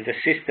in the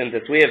system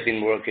that we have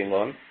been working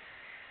on.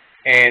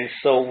 And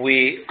so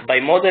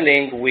by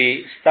modeling,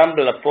 we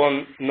stumble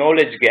upon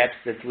knowledge gaps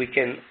that we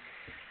can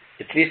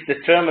at least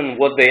determine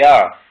what they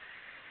are.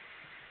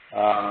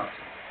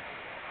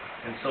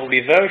 And so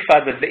we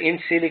verify that the in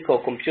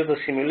silico computer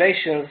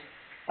simulations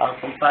are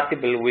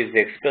compatible with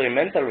the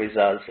experimental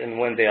results, and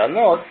when they are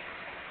not,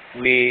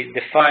 we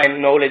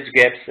define knowledge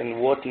gaps and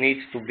what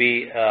needs to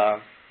be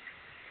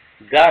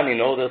done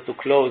in order to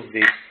close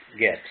these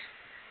gaps.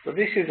 So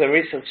this is a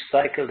research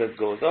cycle that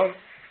goes on,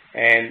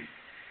 and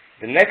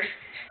the next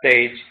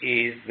stage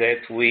is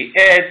that we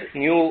add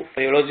new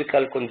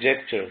biological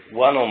conjectures,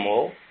 one or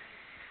more,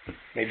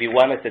 maybe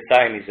one at a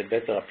time is a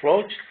better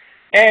approach,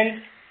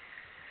 and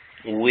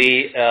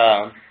we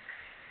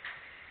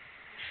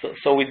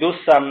so we do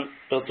some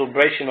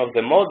perturbation of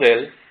the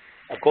model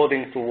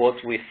according to what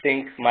we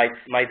think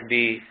might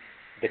be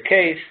the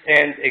case,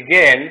 and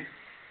again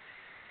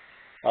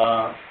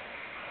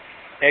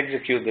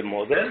execute the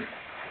model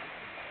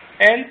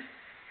and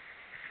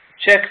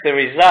check the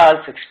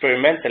results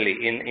experimentally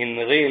in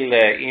real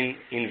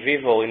in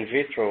vivo, in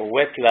vitro,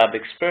 wet lab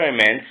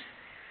experiments.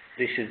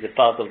 This is the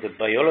part of the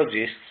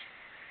biologists,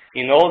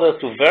 in order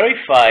to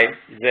verify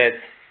that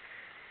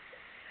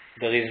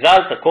the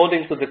result,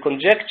 according to the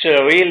conjecture,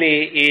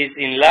 really is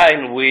in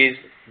line with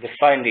the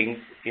findings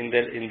in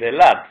the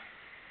lab.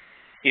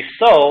 If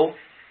so,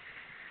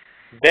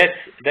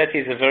 that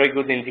is a very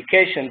good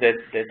indication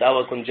that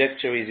our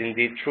conjecture is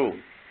indeed true.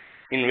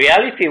 In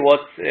reality,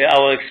 what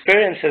our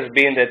experience has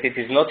been that it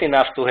is not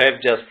enough to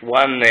have just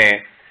one,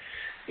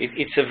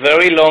 it's a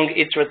very long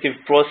iterative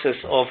process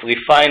of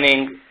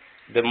refining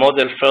the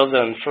model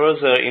further and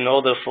further in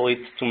order for it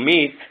to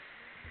meet,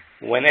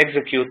 when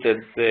executed,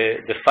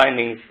 the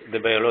findings, the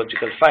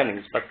biological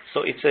findings. But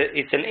so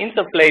it's an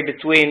interplay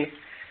between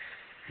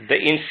the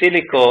in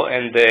silico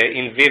and the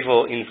in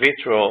vivo, in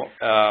vitro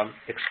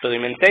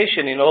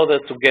experimentation in order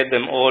to get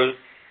them all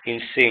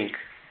in sync.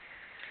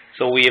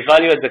 So we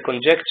evaluate the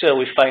conjecture,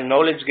 we find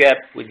knowledge gap,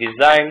 we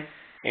design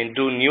and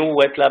do new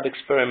wet lab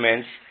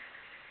experiments,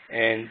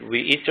 and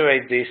we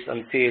iterate this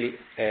until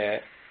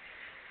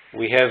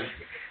we have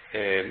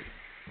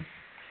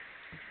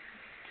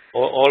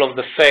all of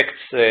the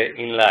facts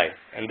in life.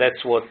 And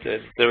that's what,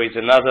 there is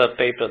another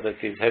paper that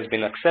has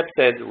been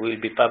accepted, will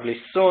be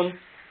published soon,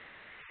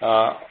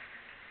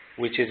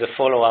 which is a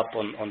follow-up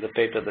on the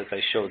paper that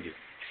I showed you.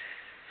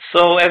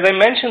 So as I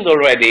mentioned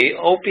already,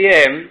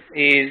 OPM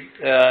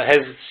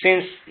has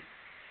since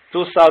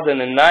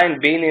 2009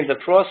 been in the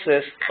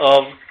process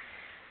of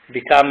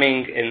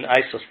becoming an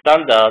ISO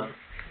standard.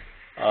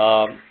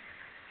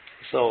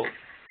 So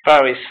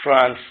Paris,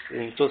 France,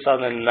 in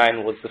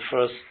 2009 was the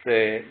first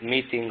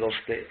meeting of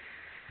the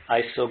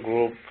ISO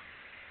group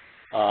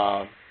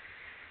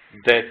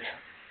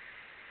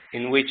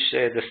in which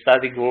the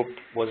study group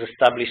was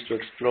established to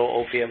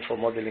explore OPM for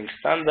modeling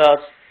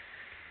standards.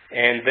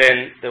 And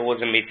then there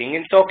was a meeting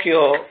in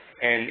Tokyo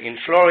and in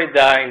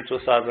Florida in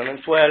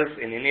 2012,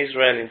 and in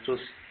Israel in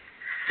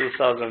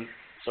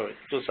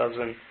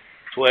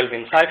 2012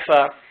 in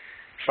Haifa,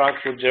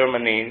 Frankfurt,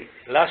 Germany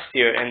last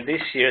year, and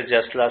this year,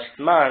 just last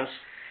month,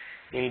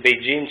 in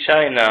Beijing,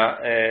 China,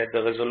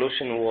 the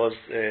resolution was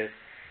to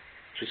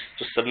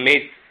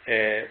submit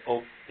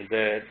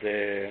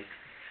the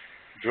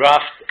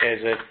draft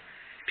as a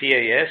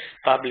PAS,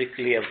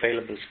 publicly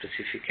available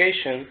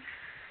specification,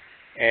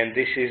 and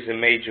this is a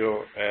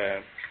major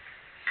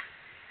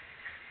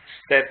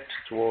step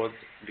toward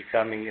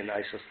becoming an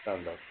ISO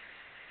standard.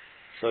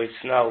 So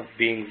it's now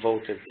being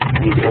voted.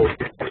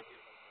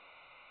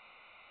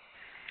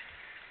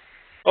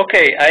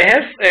 Okay, I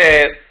have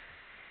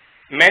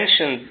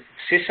mentioned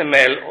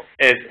SysML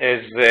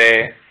as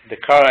the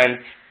current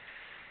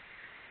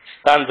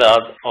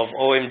standard of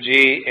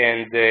OMG,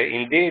 and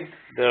indeed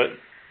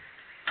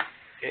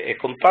a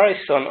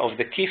comparison of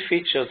the key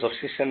features of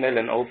SysML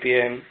and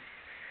OPM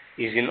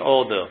is in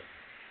order.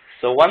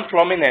 So one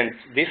prominent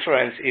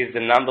difference is the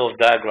number of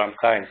diagram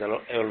kinds. I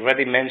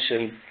already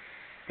mentioned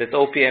that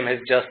OPM has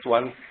just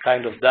one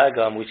kind of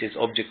diagram, which is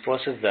object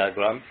process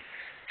diagram.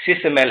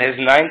 SysML has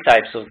 9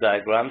 types of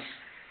diagrams.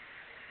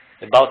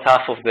 About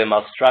half of them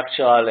are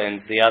structural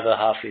and the other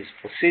half is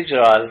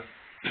procedural.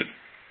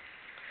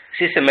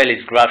 SysML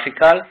is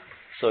graphical,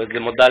 so the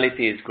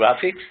modality is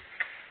graphics.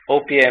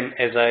 OPM,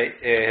 as I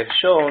have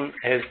shown,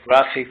 has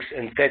graphics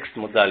and text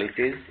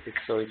modalities,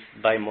 so it's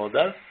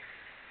bimodal.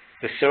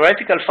 The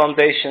theoretical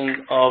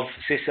foundation of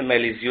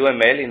SysML is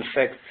UML. In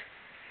fact,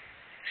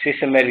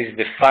 SysML is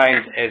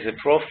defined as a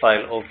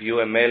profile of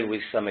UML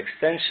with some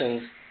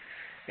extensions,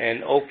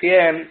 and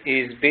OPM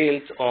is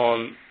built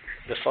on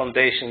the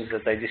foundations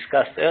that I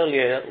discussed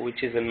earlier,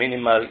 which is a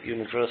minimal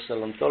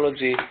universal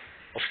ontology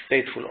of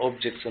stateful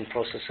objects and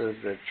processes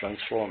that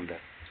transform them.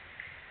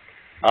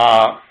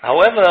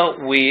 However,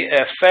 we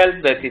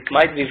felt that it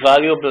might be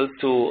valuable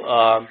to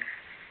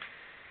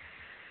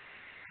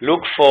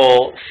look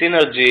for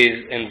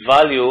synergies and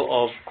value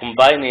of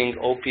combining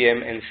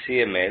OPM and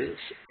SysML.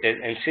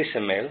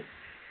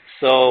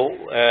 So,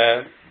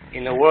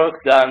 in a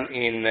work done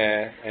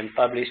and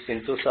published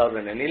in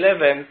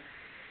 2011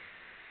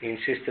 in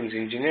Systems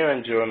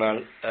Engineering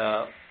Journal,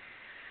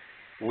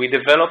 we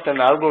developed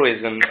an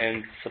algorithm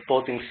and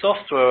supporting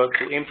software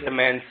to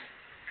implement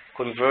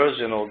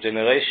conversion or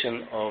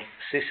generation of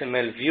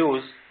SysML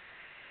views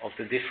of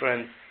the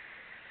different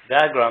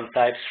diagram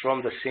types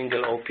from the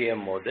single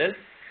OPM model.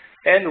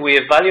 And we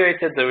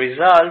evaluated the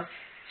results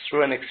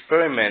through an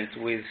experiment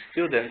with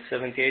students,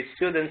 78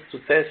 students, to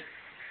test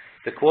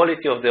the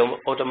quality of the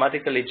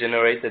automatically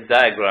generated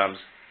diagrams,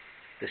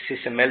 the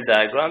SysML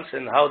diagrams,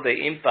 and how they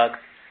impact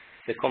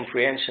the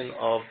comprehension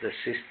of the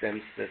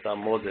systems that are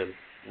modeled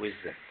with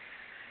them.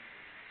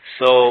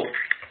 So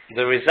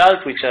the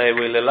result, which I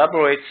will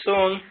elaborate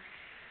soon,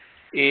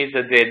 is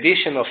that the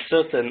addition of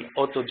certain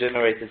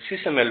auto-generated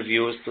SysML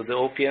views to the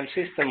OPM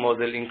system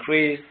model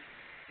increased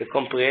the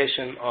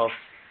comprehension of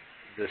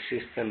the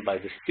system by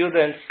the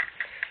students.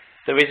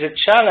 There is a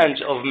challenge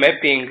of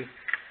mapping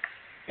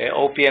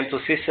OPM to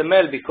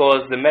SysML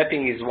because the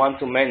mapping is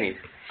one-to-many.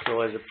 So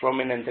as a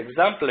prominent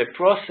example, a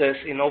process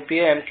in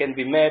OPM can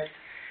be mapped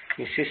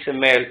in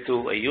SysML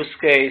to a use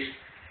case,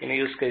 in a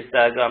use case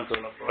diagram to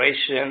an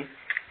operation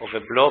of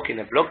a block in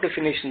a block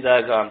definition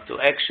diagram, to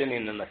action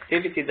in an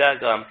activity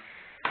diagram,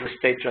 to a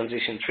state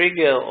transition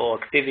trigger or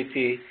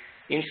activity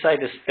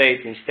inside a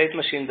state in state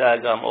machine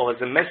diagram, or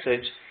as a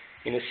message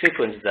in a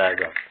sequence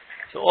diagram.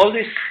 So all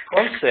these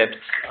concepts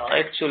are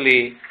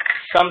actually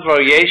some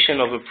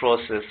variation of a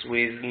process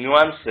with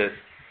nuances,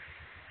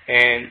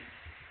 and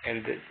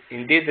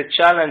indeed the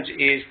challenge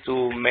is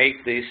to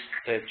make this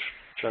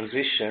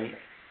transition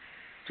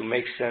to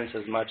make sense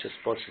as much as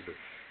possible.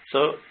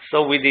 So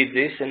we did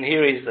this, and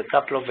here is a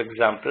couple of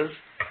examples.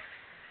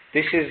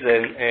 This is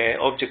an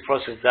object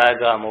process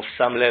diagram of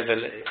some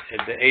level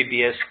at the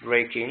ABS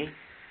braking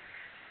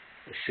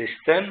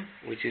system,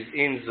 which is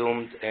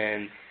in-zoomed,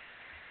 and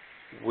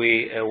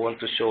we want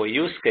to show a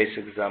use case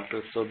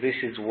example. So this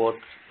is what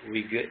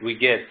we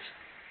get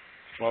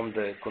from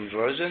the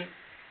conversion.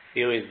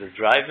 Here is the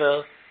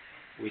driver,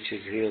 which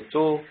is here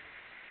too,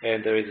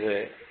 and there is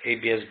a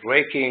ABS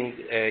braking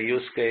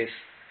use case,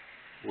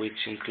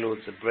 which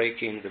includes the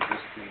braking, the boosting,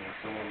 and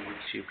so on,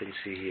 which you can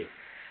see here.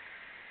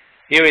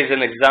 Here is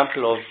an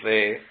example of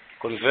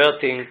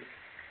converting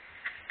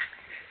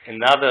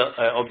another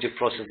object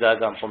process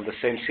diagram from the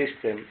same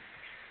system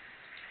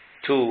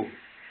to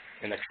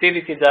an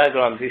activity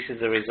diagram. This is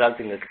the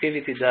resulting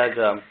activity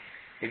diagram.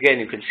 Again,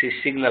 you can see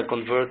signal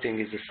converting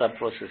is a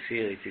subprocess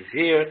here, it is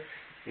here,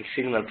 and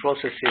signal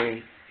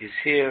processing is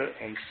here,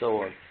 and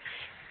so on.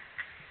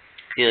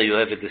 Here you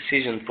have a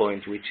decision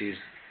point, which is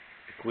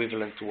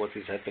equivalent to what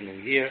is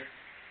happening here.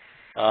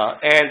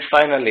 And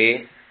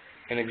finally,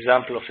 an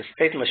example of a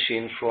state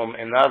machine from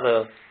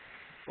another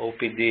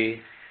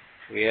OPD.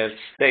 We have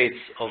states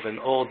of an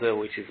order,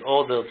 which is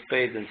ordered,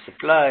 paid, and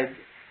supplied.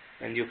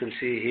 And you can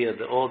see here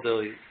the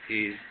order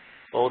is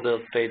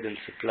ordered, paid, and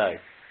supplied.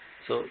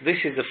 So this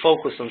is the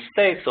focus on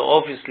states. So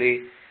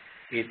obviously,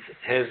 it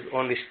has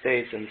only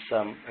states and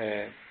some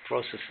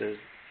processes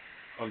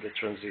on the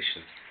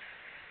transitions.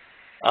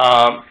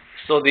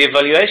 So the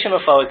evaluation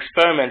of our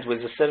experiment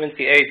with the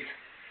 78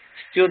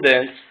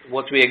 students,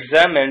 what we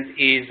examined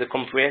is the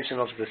comprehension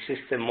of the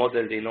system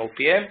modeled in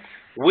OPM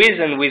with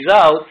and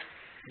without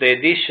the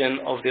addition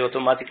of the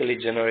automatically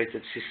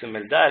generated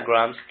SysML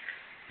diagrams.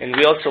 And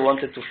we also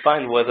wanted to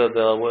find whether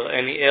there were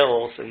any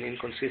errors and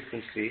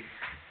inconsistency,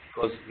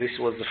 because this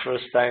was the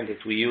first time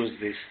that we used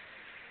this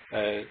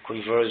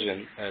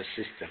conversion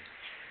system.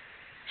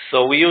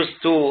 So we used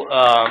two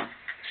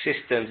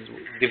systems,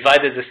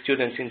 divided the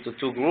students into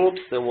two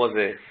groups. There was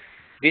a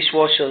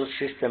dishwasher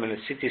system and a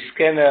CT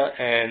scanner,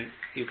 and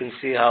you can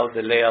see how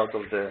the layout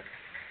of the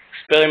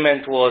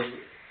experiment was.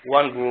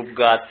 One group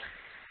got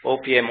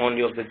OPM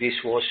only of the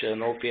dishwasher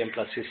and OPM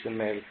plus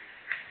SysML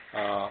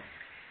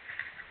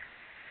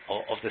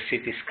of the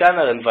CT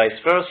scanner, and vice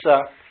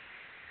versa.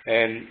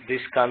 And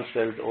this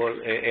canceled all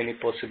any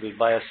possible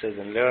biases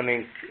and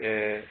learning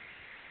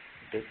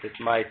that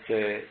might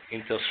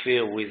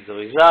interfere with the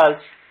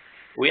results.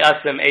 We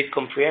asked them 8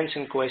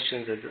 comprehension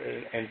questions,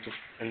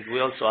 and we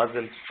also asked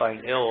them to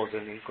find errors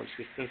and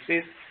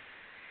inconsistencies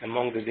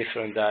among the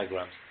different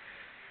diagrams.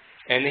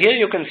 And here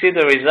you can see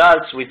the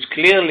results, which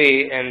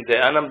clearly and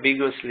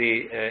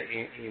unambiguously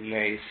in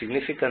a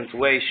significant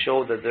way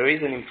show that there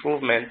is an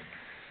improvement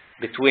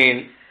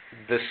between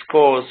the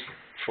scores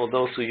for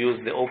those who use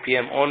the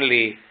OPM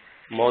only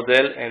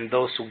model and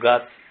those who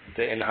got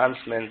the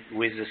enhancement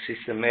with the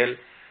SysML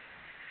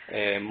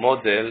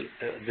model,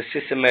 the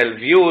SysML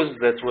views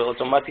that were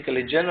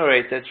automatically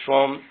generated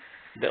from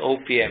the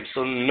OPM.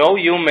 So no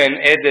human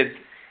added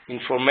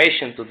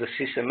information to the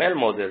SysML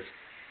models.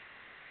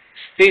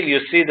 Still, you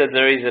see that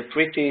there is a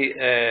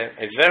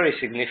very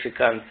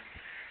significant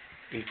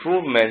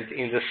improvement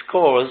in the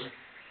scores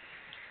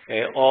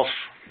of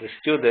the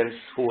students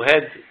who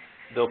had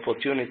the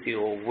opportunity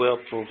or were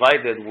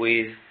provided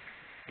with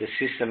the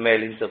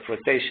SysML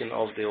interpretation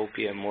of the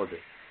OPM model.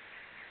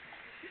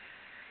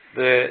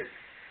 The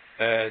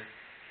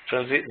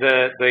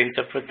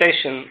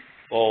interpretation,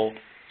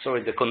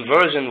 the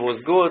conversion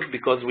was good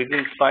because we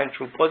didn't find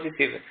true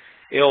positive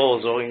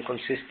errors or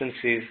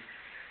inconsistencies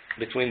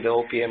between the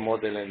OPM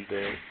model and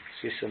the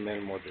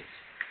SysML models.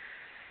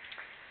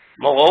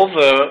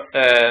 Moreover,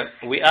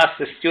 we asked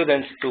the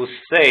students to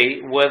say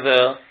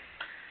whether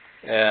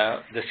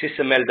the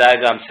SysML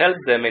diagrams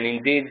helped them, and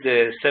indeed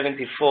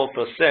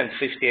 74%,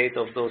 58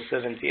 of those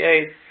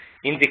 78,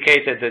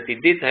 indicated that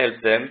it did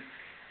help them.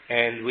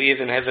 And we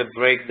even have a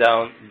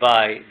breakdown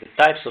by the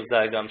types of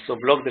diagrams. So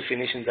block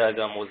definition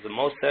diagram was the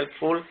most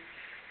helpful,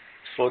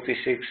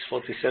 46,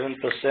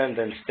 47%,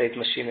 and state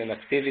machine and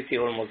activity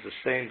almost the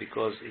same,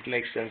 because it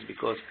makes sense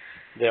because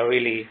they are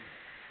really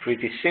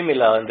pretty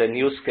similar, and then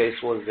use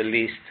case was the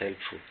least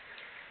helpful.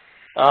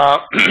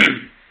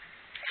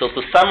 So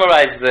to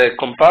summarize the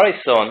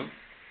comparison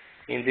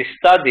in this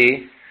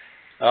study,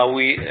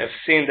 we have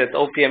seen that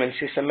OPM and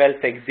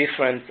SysML take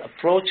different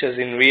approaches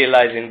in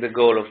realizing the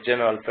goal of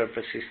general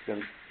purpose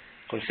systems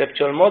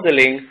conceptual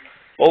modeling.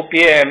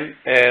 OPM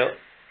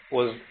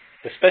was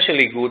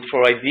especially good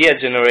for idea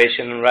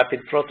generation and rapid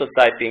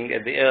prototyping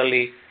at the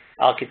early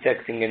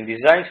architecting and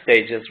design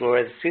stages,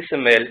 whereas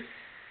SysML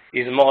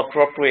is more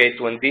appropriate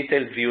when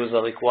detailed views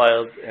are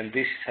required, and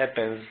this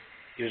happens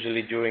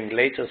usually during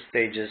later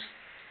stages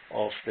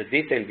of the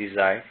detailed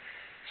design.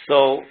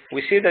 So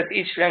we see that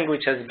each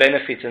language has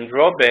benefits and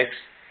drawbacks,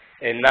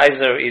 and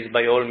neither is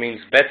by all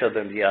means better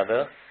than the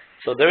other.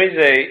 So there is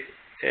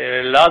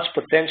a large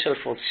potential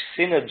for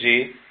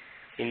synergy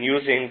in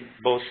using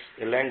both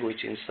a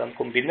language in some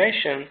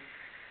combination,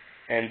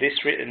 and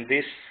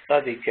this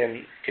study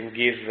can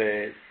give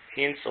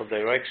hints or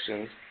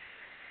directions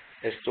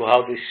as to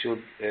how this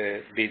should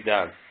be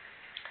done.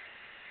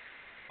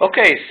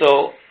 Okay,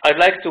 so I'd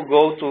like to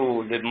go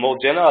to the more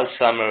general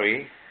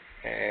summary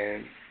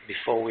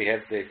before we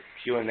have the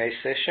Q&A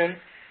session.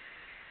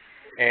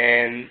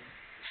 And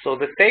so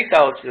the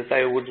takeouts that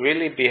I would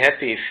really be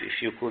happy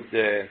if you could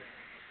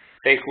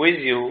take with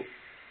you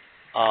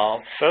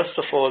are, first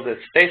of all, that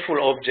stateful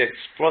objects,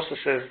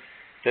 processes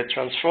that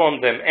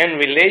transform them, and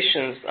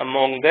relations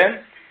among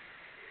them.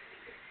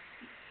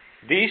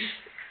 These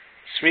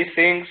 3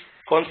 things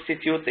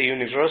constitute a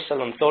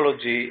universal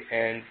ontology,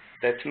 and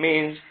that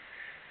means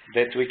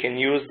that we can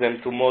use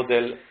them to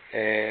model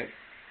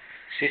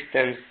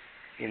systems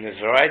in a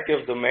variety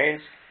of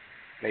domains,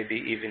 maybe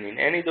even in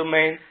any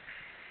domain.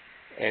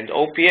 And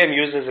OPM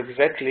uses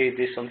exactly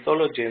this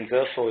ontology, and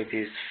therefore it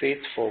is fit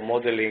for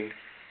modeling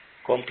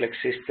complex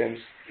systems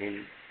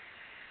in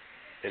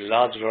a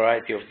large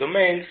variety of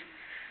domains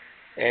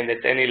and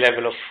at any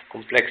level of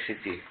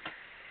complexity.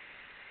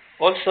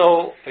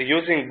 Also,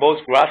 using both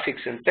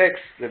graphics and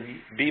text, the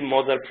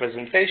B-model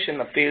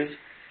presentation appeals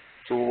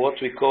to what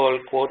we call,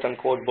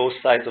 quote-unquote, both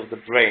sides of the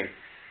brain,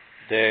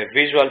 the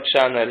visual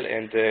channel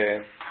and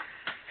the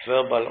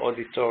verbal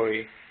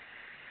auditory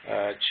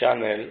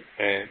channel.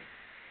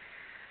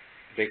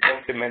 They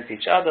complement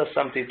each other.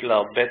 Some people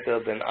are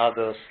better than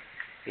others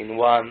in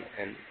one,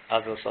 and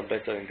others are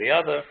better in the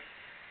other.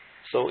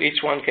 So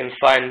each one can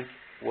find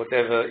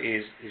whatever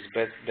is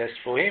best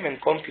for him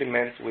and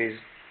complement with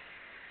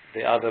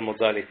the other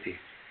modality.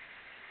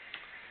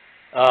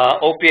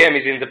 OPM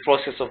is in the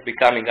process of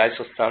becoming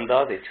ISO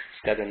standard. It's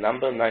got a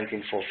number,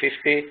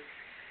 19450.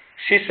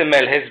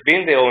 SysML has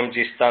been the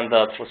OMG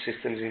standard for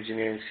systems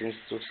engineering since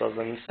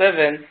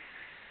 2007.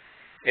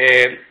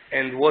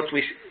 And what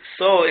we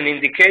saw an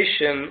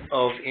indication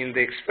of in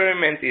the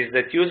experiment is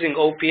that using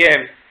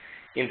OPM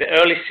in the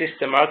early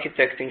system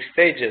architecting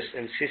stages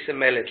and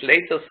SysML at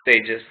later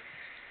stages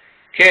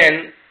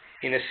can,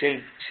 in a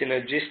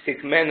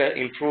synergistic manner,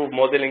 improve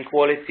modeling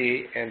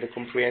quality and the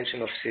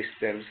comprehension of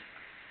systems.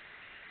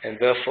 And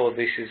therefore,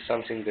 this is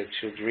something that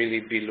should really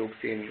be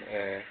looked in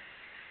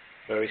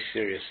very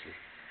seriously.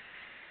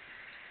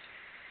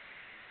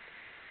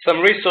 Some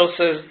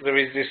resources: there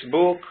is this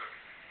book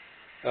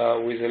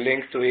with a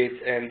link to it,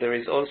 and there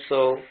is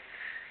also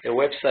a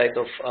website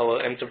of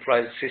our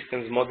Enterprise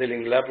Systems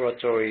Modeling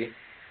Laboratory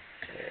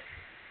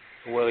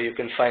where you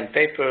can find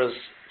papers,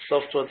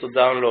 software to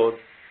download,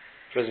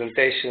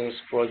 presentations,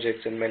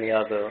 projects, and many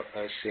other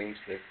things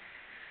that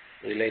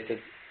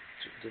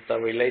are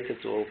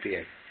related to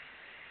OPM.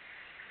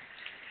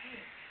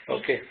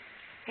 Okay.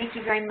 Thank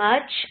you very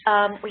much.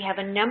 We have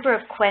a number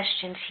of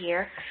questions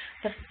here.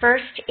 The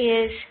first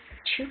is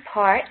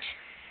two-part,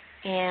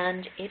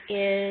 and it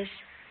is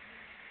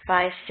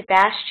by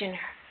Sebastian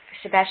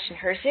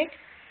Herzig.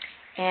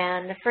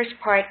 And the first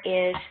part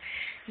is,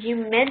 you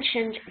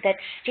mentioned that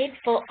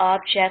stateful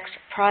objects,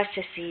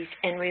 processes,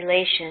 and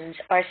relations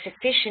are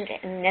sufficient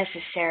and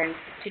necessary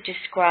to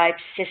describe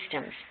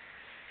systems.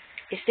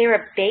 Is there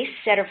a base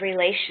set of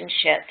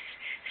relationships,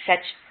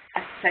 such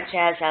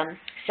as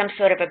some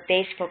sort of a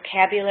base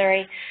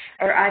vocabulary,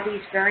 or are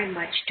these very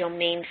much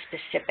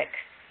domain-specific?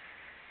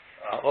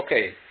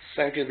 Okay,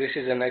 thank you. This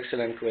is an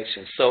excellent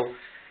question. So,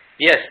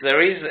 yes,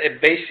 there is a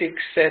basic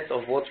set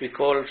of what we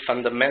call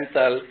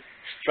fundamental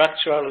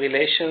structural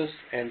relations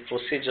and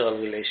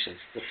procedural relations.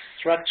 The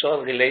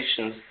structural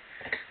relations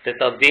that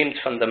are deemed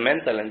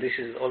fundamental, and this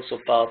is also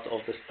part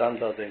of the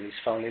standard and is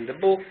found in the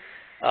book,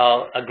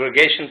 are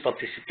aggregation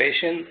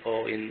participation,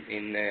 or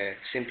in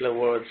simpler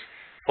words,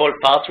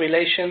 whole-part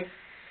relation.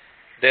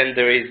 Then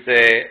there is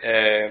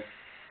the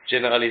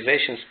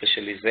generalization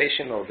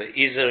specialization, or the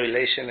either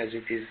relation as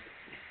it is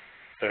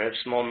perhaps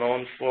more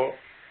known for,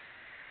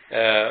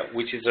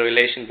 which is a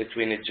relation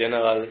between a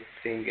general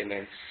thing and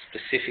a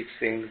specific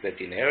thing that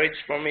inherits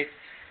from it.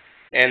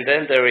 And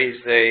then there is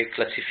a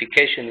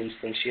classification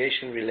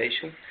instantiation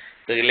relation,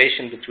 the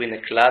relation between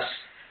a class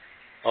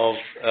of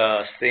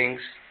things,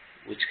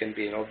 which can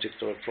be an object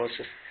or a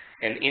process,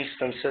 and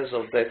instances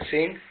of that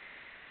thing,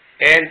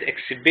 and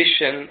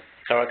exhibition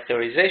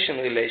characterization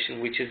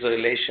relation, which is a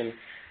relation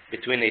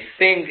between a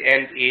thing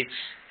and its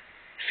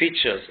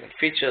features. And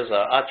features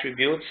are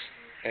attributes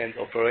and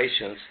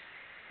operations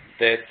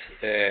that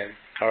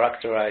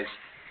characterize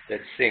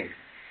that thing.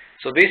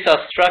 So these are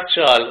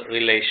structural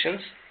relations.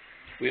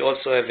 We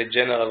also have a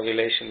general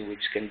relation which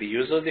can be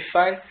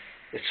user-defined.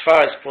 As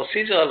far as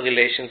procedural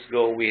relations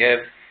go, we have,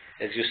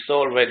 as you saw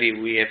already,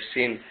 we have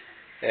seen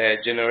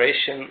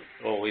generation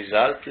or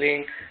result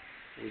link,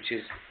 which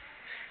is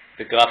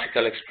the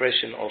graphical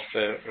expression of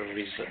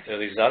a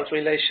result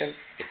relation,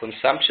 a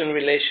consumption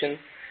relation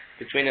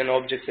between an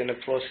object and a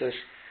process,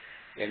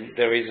 and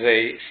there is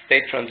a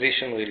state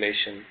transition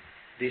relation.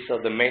 These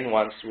are the main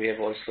ones. We have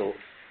also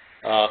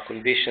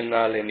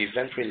conditional and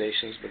event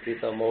relations, but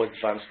these are more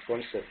advanced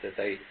concepts that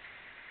I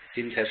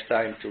didn't have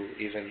time to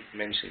even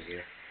mention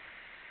here.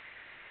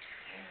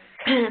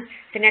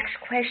 The next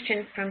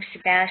question from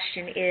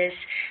Sebastian is,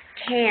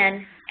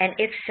 can, and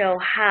if so,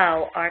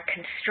 how, are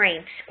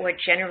constraints or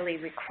generally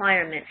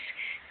requirements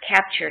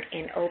captured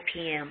in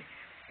OPM?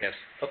 Yes,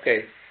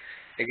 okay.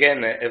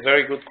 Again, a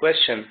very good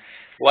question.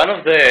 One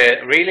of the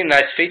really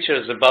nice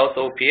features about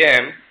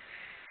OPM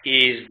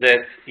is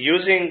that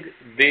using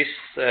this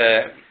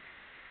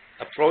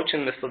approach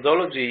and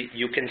methodology,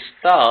 you can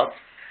start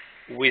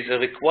with a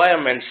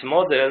requirements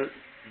model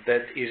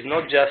that is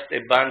not just a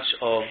bunch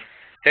of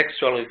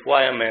textual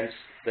requirements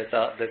that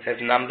have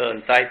number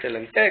and title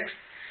and text,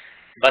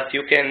 but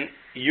you can,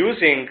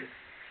 using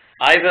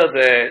either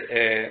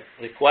the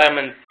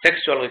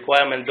textual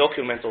requirement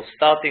document, or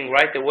starting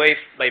right away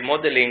by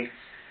modeling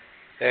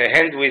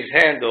hand with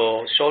hand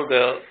or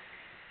shoulder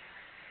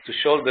to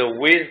shoulder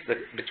with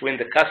between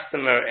the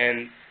customer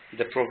and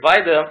the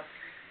provider,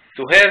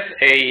 to have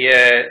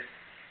a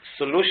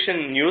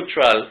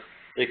solution-neutral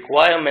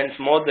requirement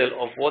model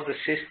of what the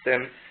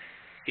system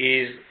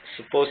is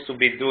supposed to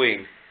be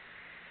doing.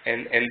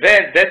 And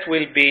that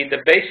will be the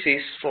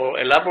basis for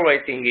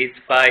elaborating it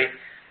by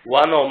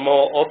one or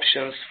more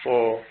options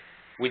for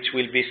which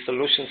will be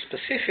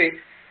solution-specific,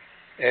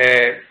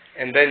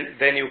 and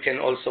then you can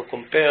also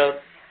compare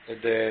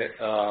the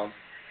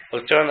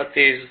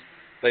alternatives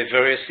by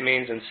various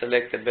means and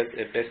select a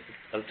best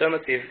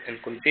alternative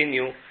and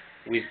continue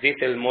with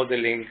detailed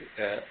modeling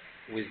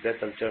with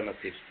that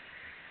alternative.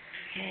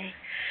 Okay.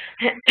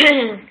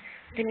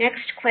 The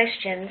next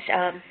questions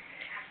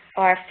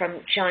are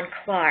from John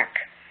Clark.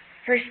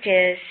 First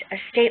is a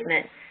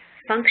statement.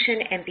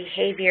 Function and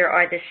behavior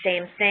are the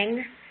same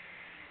thing.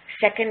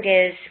 Second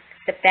is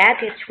the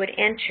baggage would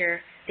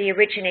enter the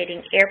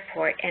originating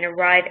airport and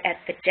arrive at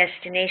the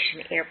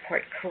destination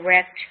airport,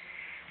 correct?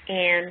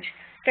 And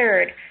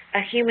third,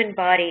 a human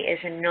body is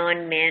a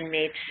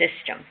non-man-made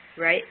system,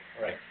 right?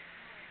 Right.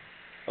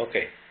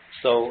 Okay.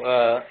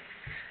 So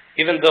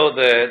even though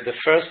the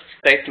first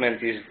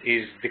statement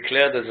is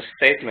declared as a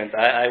statement,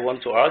 I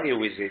want to argue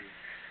with it.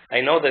 I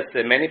know that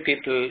many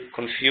people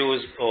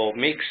confuse or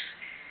mix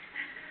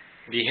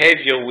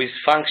behavior with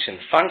function.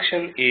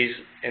 Function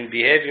and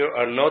behavior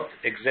are not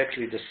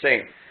exactly the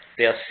same.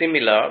 They are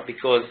similar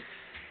because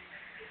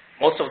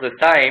most of the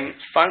time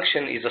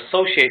function is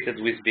associated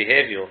with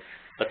behavior.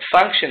 But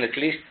function, at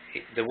least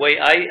the way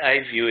I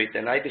view it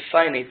and I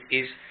define it,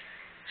 is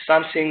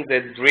something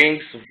that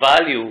brings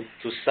value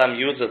to some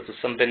user, to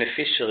some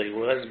beneficiary,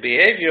 whereas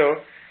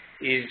behavior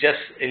is just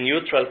a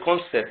neutral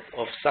concept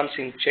of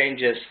something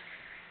changes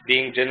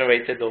being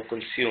generated or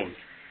consumed.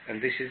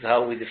 And this is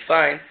how we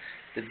define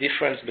the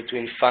difference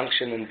between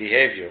function and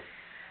behavior.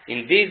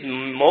 Indeed,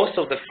 most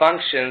of the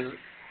functions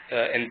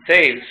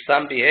entail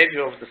some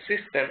behavior of the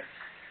system,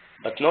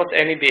 but not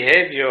any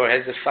behavior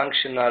has a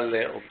functional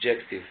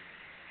objective.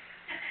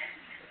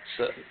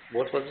 So,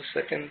 what was the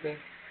second thing?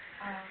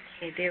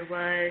 Okay, there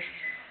was,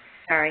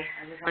 sorry,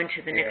 I'll move on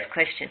to the next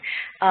question.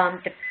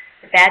 The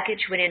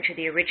baggage would enter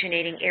the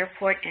originating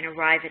airport and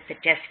arrive at the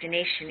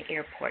destination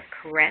airport,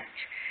 correct?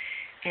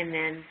 And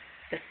then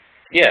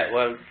the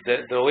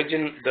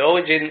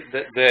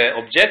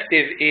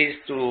objective is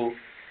to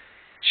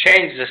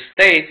change the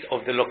state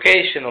of the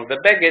location of the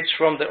baggage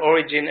from the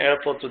origin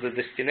airport to the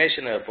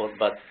destination airport.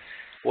 But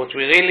what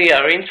we really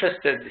are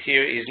interested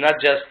here is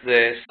not just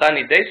the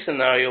sunny day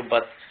scenario,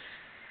 but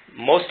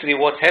mostly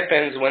what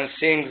happens when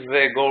things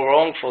go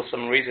wrong for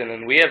some reason.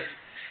 And we have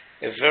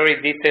a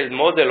very detailed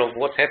model of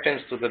what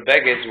happens to the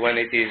baggage when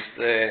it is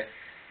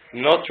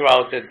not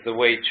routed the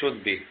way it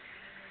should be.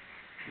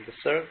 Yes,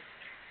 sir?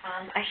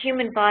 A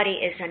human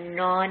body is a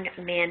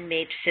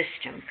non-man-made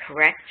system,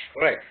 correct?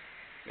 Correct.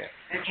 Yeah.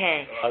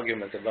 Okay. No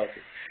argument about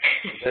it.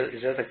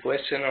 Is that a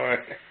question or?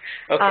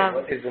 Okay.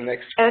 What is the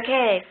next?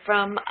 Okay.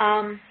 From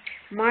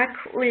Mark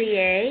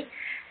Oulier,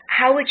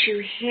 how would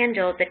you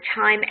handle the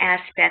time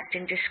aspect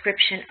and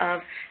description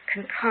of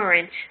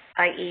concurrent,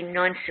 i.e.,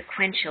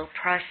 non-sequential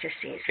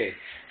processes? Okay.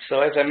 So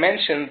as I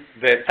mentioned,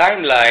 the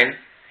timeline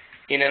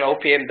in an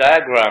OPM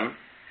diagram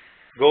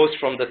goes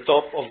from the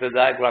top of the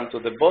diagram to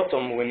the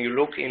bottom when you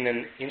look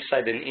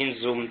inside an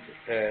in-zoomed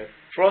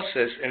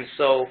process. And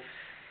so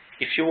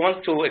if you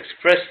want to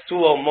express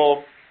two or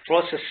more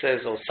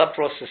processes or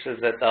sub-processes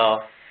that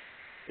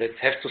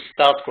have to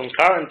start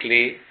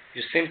concurrently,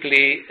 you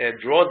simply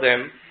draw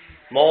them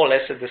more or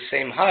less at the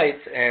same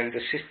height, and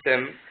the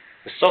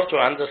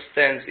software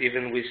understands,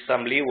 even with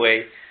some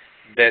leeway,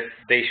 that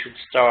they should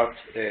start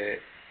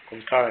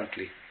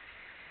concurrently.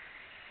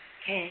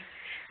 Okay.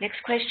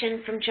 Next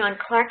question from John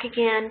Clark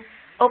again.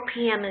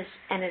 OPM is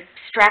an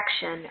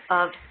abstraction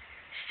of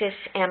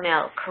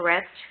SysML,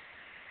 correct?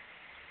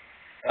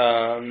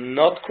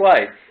 Not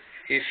quite.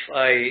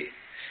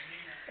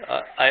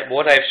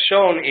 What I've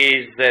shown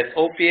is that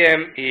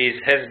OPM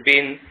has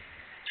been,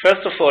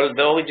 first of all,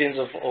 the origins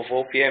of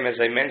OPM, as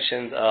I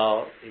mentioned,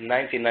 are in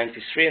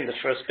 1993, and the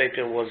first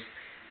paper was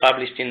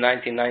published in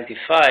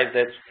 1995.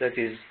 That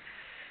is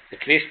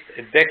at least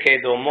a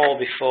decade or more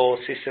before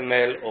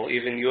SysML or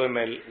even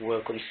UML were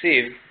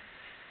conceived.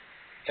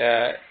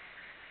 And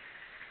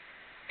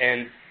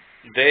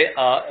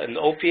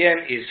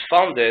OPM is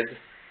founded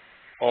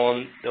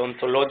on the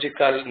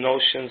ontological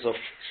notions of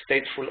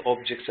stateful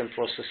objects and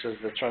processes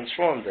that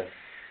transform them.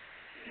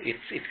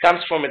 It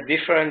comes from a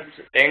different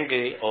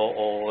angle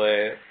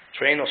or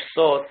train of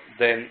thought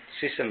than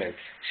SysML.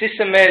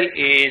 SysML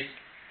is,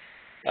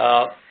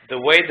 the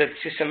way that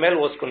SysML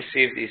was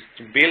conceived is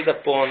to build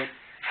upon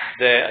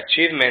the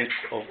achievements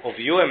of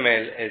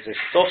UML as a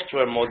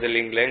software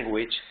modeling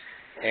language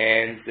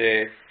and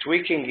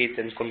tweaking it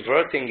and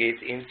converting it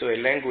into a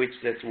language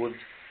that would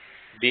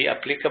be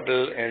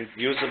applicable and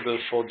usable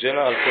for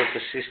general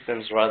purpose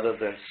systems rather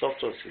than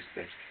software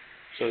systems.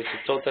 So it's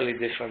a totally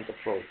different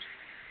approach.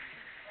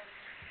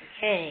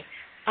 Okay.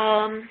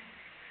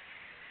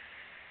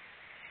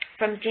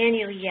 From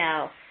Daniel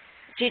Yao,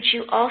 Did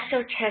you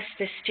also test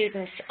the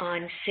students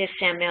on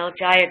SysML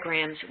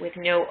diagrams with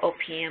no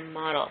OPM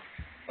model?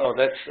 Oh,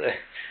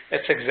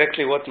 that's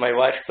exactly what my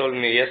wife told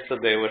me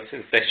yesterday, what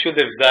I should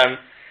have done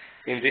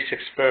in this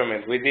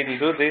experiment. We didn't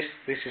do this.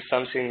 This is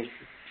something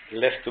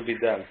left to be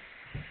done.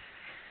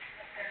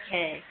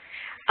 Okay.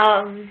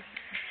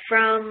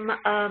 From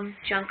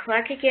John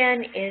Clark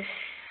again, is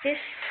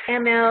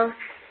SysML,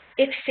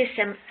 if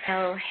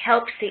SysML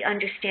helps the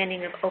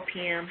understanding of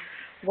OPM,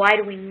 why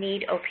do we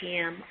need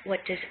OPM? What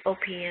does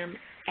OPM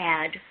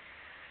add?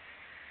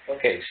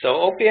 Okay, so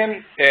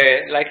OPM,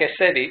 like I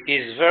said, it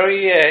is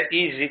very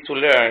easy to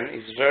learn.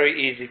 It's very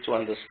easy to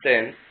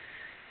understand.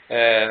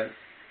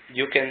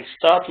 You can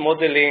start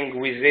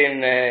modeling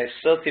within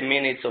 30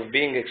 minutes of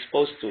being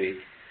exposed to it.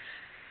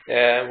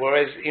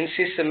 Whereas in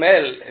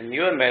SysML and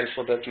UML,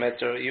 for that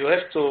matter, you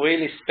have to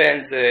really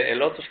spend a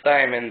lot of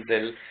time, and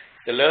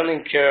the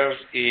learning curve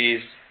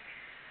is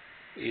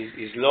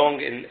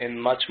long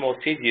and much more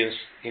tedious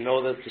in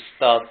order to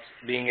start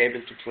being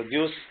able to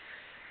produce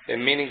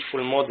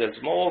meaningful models.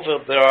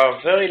 Moreover, there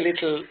are very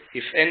little,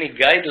 if any,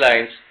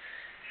 guidelines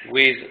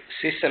with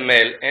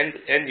SysML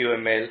and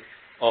UML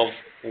of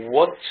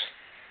what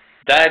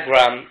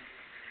diagram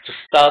to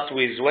start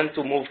with, when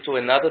to move to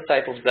another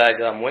type of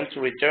diagram, when to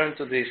return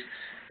to this,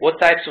 what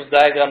types of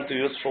diagram to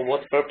use for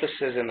what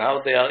purposes, and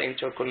how they are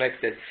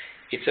interconnected.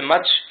 It's a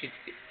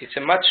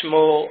much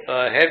more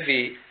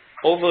heavy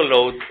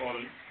overload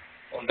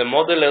on the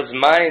modeler's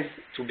mind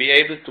to be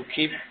able to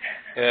keep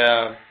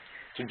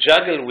to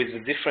juggle with the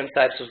different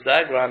types of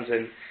diagrams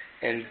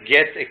and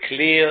get a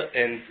clear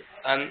and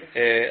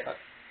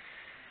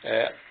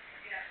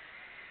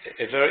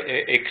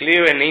a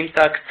clear and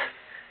intact,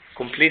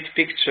 complete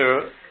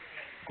picture,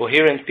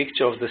 coherent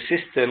picture of the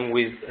system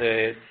with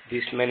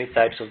these many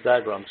types of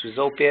diagrams. With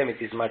OPM,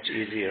 it is much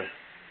easier.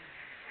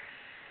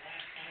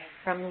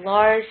 From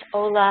Lars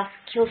Olaf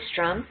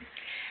Kihlstrom,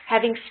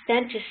 having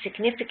spent a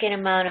significant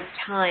amount of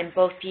time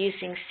both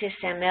using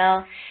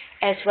SysML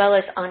as well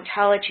as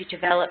ontology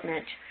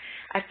development,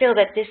 I feel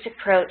that this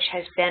approach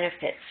has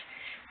benefits.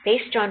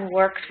 Based on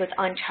works with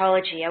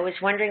ontology, I was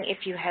wondering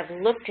if you have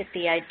looked at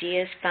the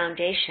Ideas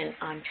Foundation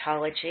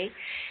ontology,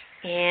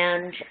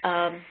 and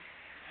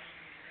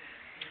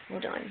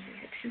hold on, we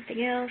had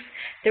something else.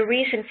 The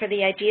reason for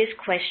the ideas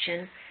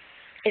question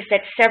is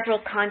that several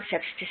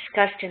concepts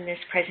discussed in this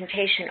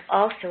presentation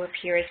also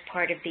appear as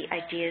part of the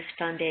Ideas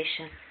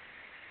Foundation.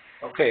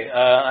 Okay,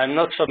 I'm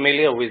not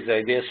familiar with the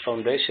Ideas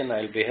Foundation.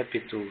 I'll be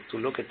happy to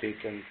look at it.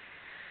 And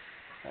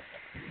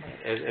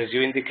as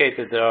you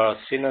indicated, there are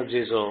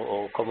synergies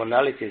or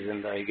commonalities,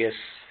 and I guess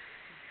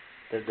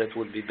that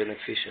would be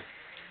beneficial.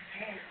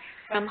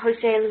 From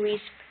Jose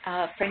Luis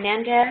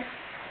Fernandez,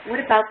 what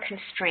about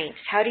constraints?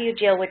 How do you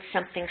deal with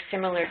something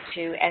similar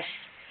to a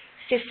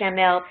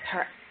SysML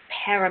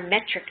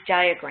parametric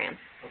diagram?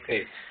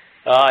 Okay.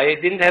 I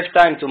didn't have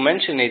time to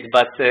mention it,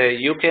 but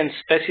you can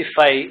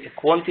specify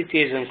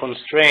quantities and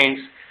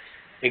constraints,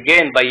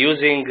 again, by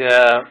using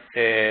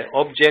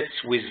objects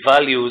with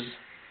values,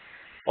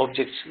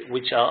 objects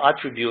which are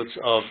attributes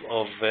of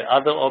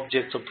other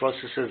objects or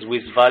processes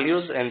with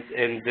values, and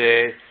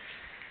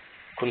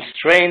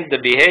constrain the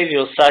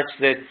behavior such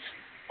that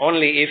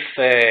only if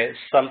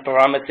some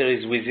parameter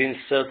is within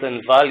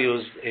certain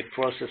values, a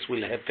process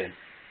will happen.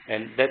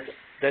 And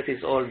that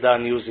is all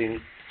done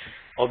using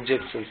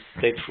objects and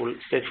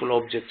stateful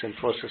objects and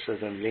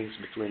processes and links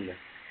between them.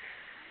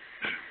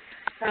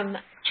 From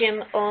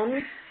Jim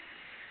Ohm,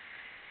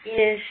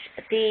 is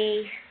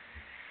the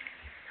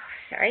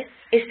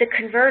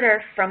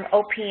converter from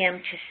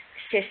OPM to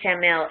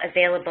SysML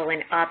available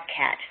in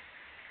OPCAT?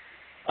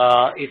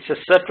 It's a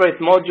separate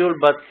module,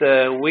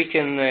 but we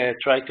can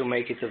try to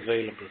make it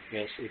available.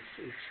 Yes,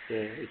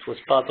 it was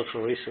part of a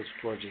research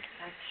project.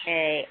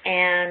 Okay,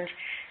 and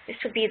this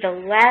will be the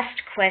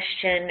last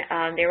question.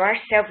 There are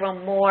several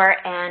more,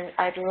 and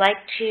I'd like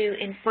to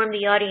inform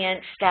the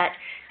audience that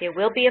there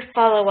will be a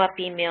follow-up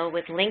email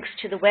with links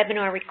to the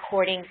webinar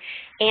recording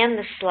and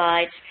the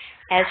slides,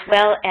 as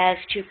well as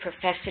to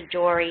Professor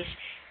Dori's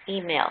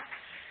email.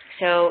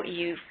 So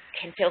you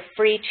can feel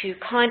free to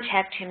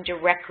contact him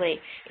directly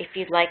if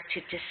you'd like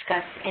to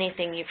discuss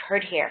anything you've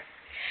heard here.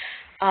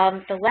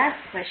 The last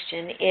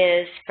question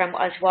is from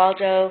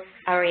Oswaldo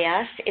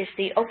Arias. Is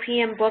the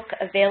OPM book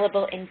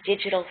available in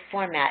digital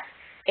format?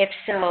 If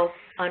so,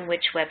 on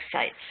which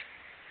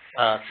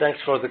websites? Thanks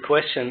for the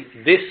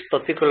question. This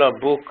particular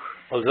book,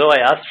 although I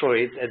asked for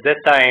it, at that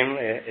time,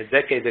 a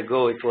decade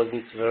ago, it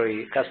wasn't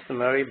very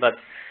customary, but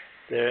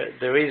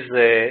there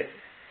is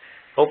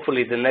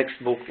hopefully the next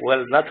book,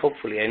 well, not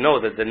hopefully, I know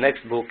that the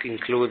next book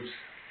includes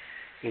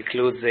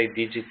a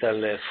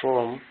digital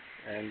form.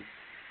 And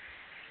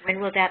when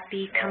will that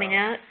be coming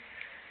out?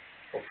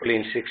 Hopefully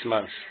in 6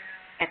 months.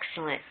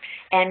 Excellent.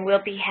 And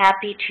we'll be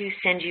happy to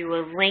send you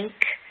a link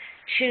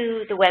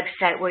to the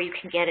website where you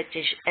can get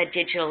a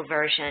digital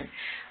version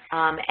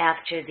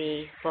after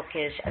the book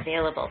is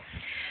available.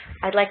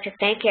 I'd like to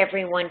thank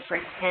everyone for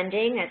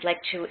attending. I'd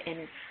like to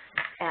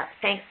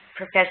thank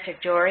Professor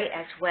Dori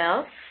as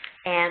well.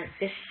 And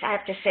this, I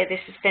have to say, this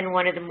has been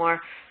one of the more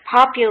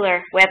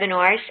popular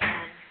webinars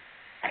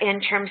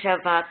in terms of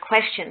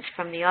questions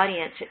from the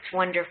audience. It's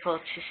wonderful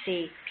to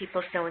see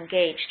people so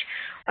engaged.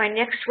 Our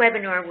next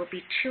webinar will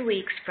be 2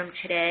 weeks from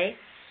today.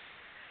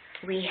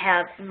 We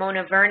have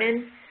Mona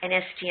Vernon, an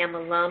SDM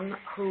alum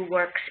who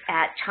works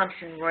at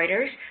Thomson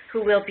Reuters,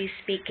 who will be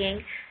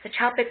speaking. The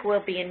topic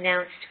will be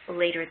announced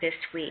later this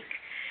week.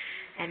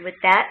 And with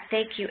that,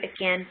 thank you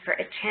again for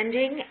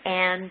attending,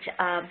 and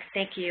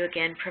thank you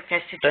again,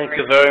 Professor Dori. Thank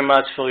you very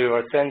much for your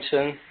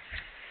attention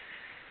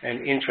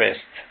and interest.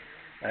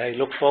 I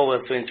look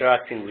forward to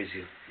interacting with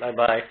you.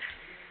 Bye-bye.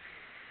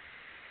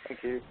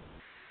 Thank you.